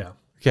 Yeah.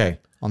 Okay,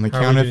 on the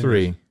count of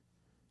three.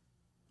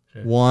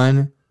 Okay.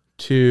 1,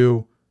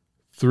 2,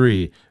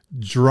 3.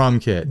 Drum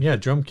kit. Yeah,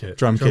 drum kit.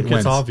 Drum kit kit's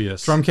wins.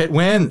 Obvious. Drum kit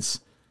wins.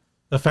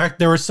 The fact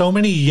there were so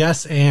many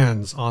yes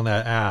ands on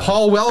that ad.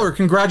 Paul Weller,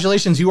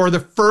 congratulations. You are the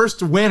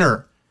first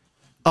winner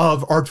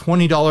of our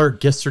 $20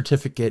 gift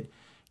certificate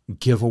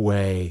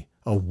giveaway,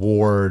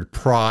 award,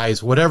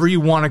 prize, whatever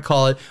you want to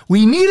call it.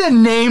 We need a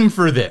name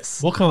for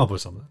this. We'll come up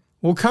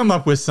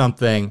with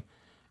something.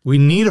 We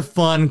need a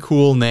fun,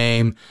 cool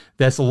name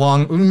that's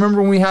along.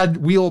 Remember when we had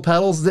wheel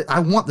pedals?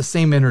 I want the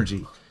same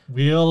energy.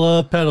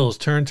 Wheel pedals,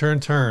 turn.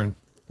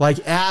 We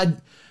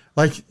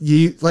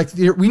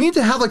need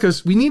to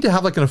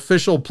have an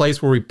official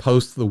place where we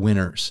post the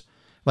winners.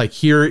 Like,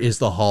 here is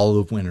the Hall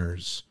of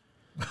Winners.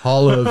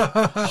 Hall of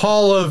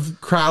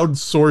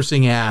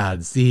crowdsourcing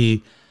ads.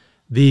 The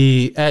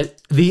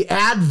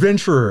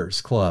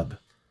Adventurers Club.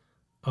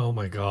 Oh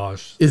my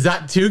gosh. Is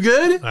that too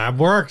good? That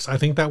works. I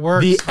think that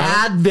works. The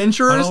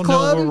Adventurers Club? I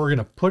don't know where we're going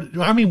to put it.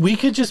 I mean, we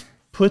could just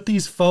put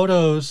these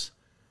photos.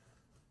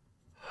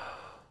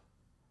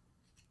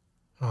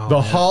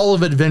 Hall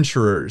of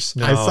Adventurers.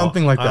 No,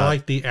 something like that. I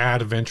like the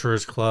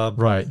Adventurers Club.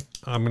 Right.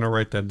 I'm going to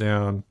write that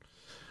down.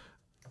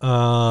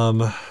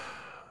 And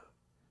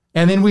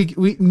then we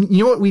you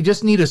know what? We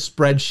just need a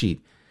spreadsheet.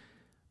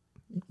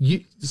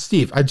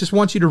 Steve, I just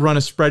want you to run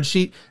a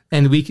spreadsheet,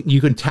 and you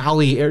can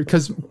tally,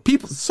 because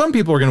some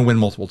people are going to win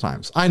multiple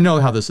times. I know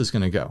how this is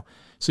going to go.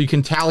 So you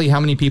can tally how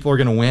many people are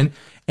going to win,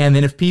 and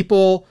then if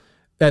people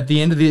at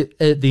the end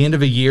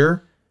of a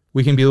year,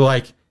 we can be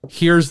like,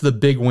 here's the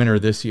big winner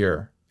this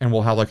year, and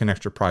we'll have like an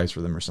extra prize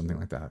for them or something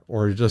like that,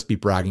 or just be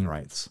bragging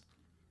rights.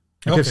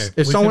 Like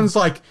if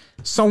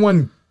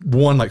someone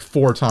won like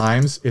 4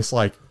 times, it's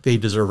like they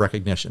deserve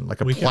recognition,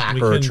 like a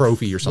plaque or a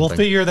trophy or something.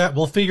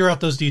 We'll figure out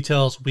those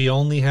details. We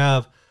only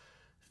have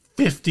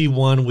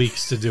 51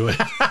 weeks to do it.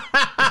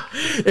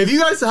 If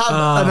you guys have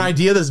an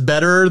idea that's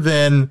better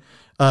than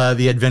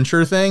the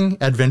adventure thing,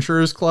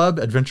 Adventurers Club,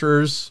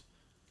 Adventurers,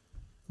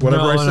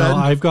 whatever I said. No,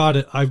 I've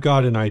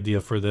got an idea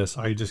for this.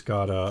 I just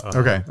got a.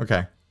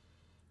 Okay.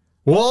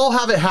 We'll all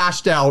have it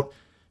hashed out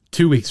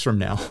 2 weeks from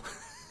now.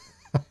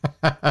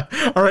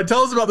 All right,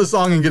 tell us about the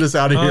song and get us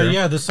out of here.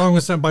 Yeah, the song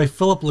was sent by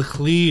Philip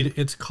Laclede.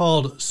 It's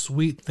called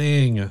Sweet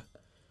Thing.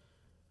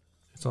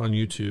 It's on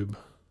YouTube.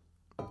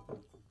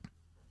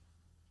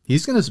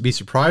 He's going to be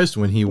surprised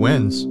when he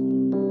wins.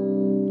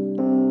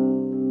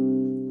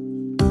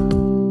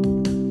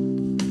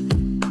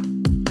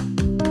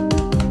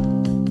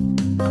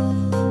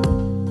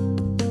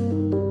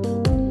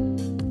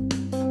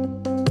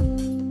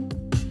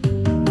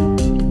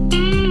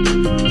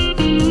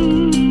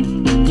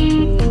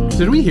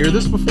 Did we hear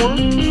this before?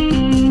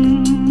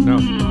 No.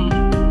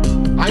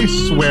 I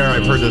swear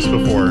I've heard this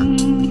before.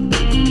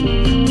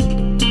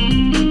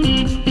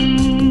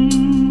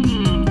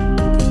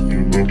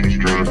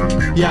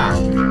 Yeah,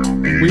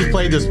 we've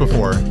played this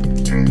before.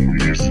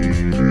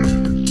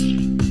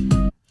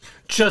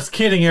 Just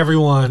kidding,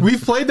 everyone.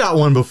 We've played that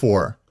one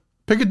before.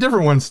 Pick a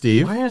different one,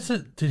 Steve. Why is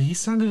it? Did he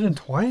send it in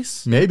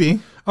twice?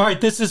 Maybe. All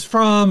right, this is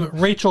from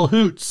Rachel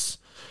Hoots.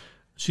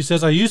 She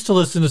says, I used to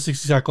listen to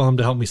 60 Cycle Hum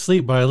to help me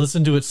sleep, but I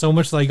listened to it so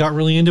much that I got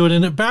really into it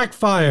and it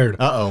backfired.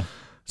 Uh-oh.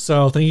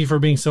 So thank you for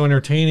being so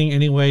entertaining.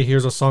 Anyway,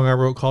 here's a song I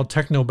wrote called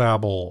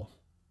Technobabble.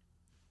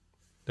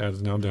 That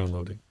is now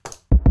downloading.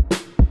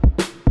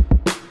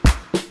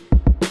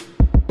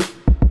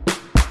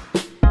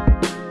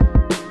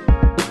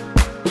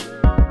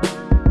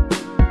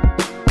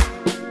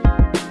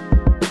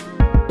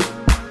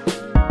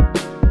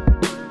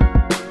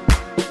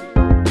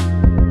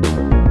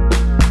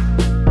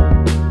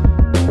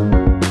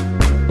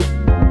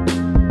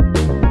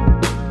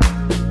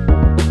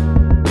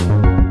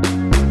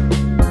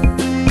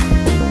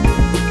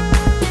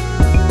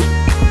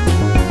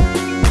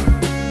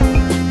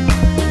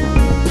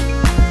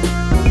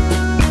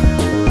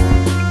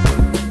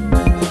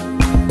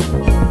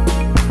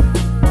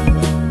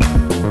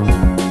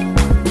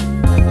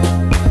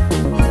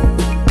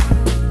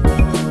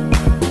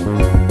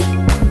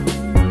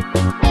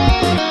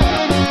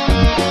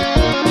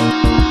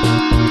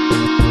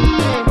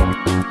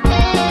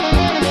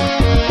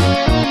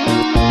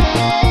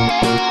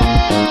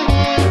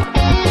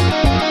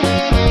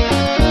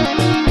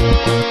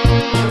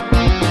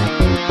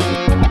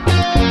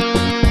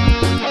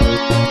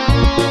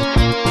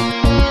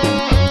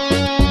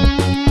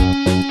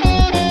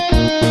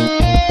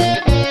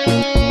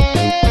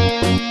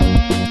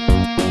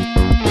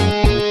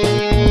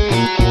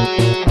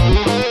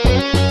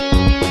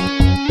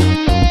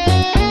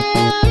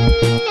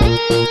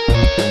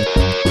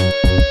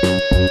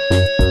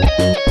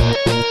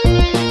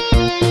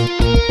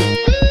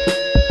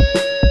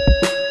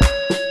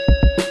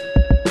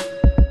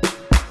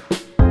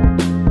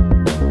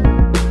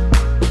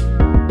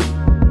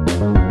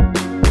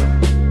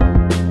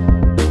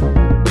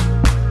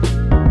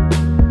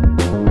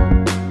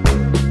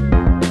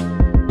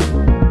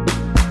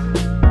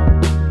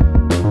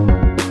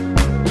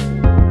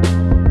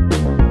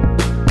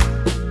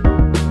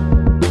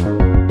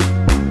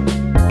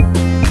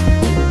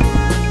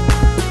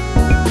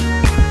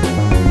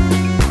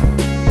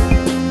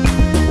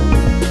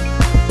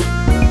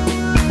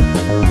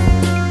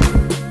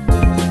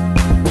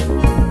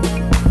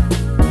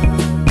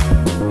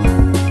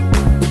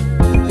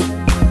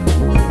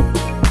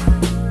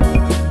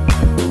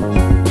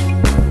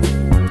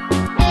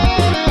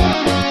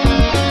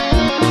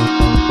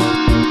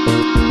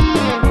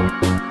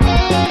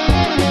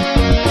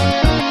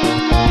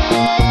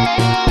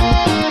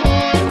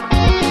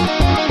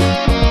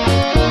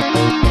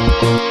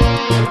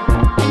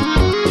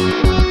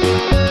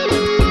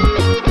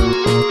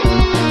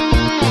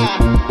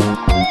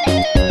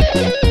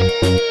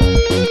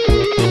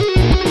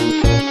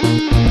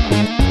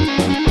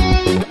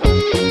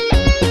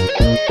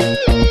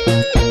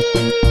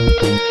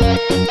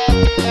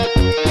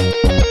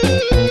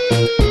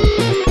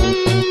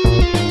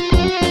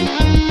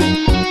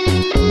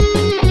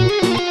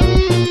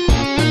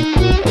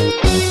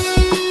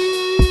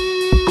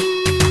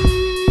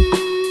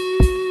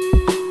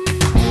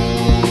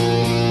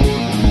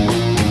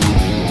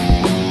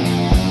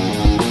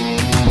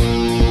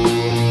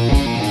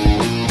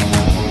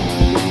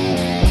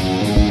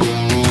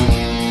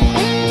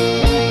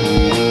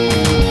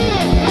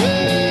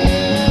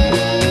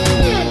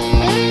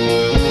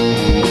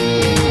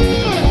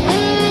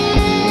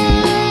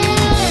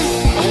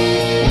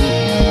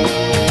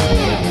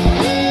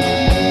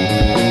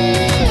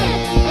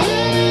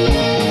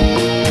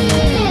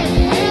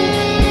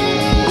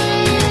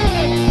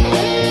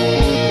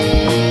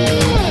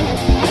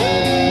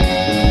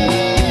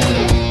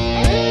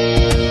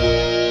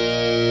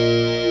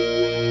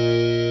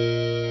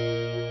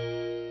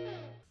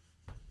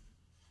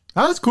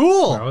 That's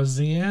cool. That was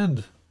the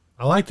end.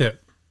 I liked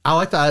it. I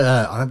like that.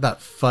 I like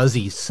that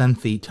fuzzy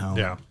synthy tone.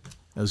 Yeah.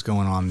 That was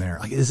going on there.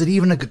 Like, is it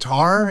even a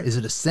guitar? Is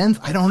it a synth?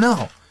 I don't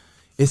know.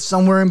 It's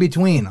somewhere in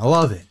between. I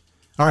love it.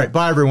 All right.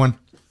 Bye, everyone.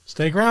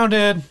 Stay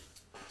grounded.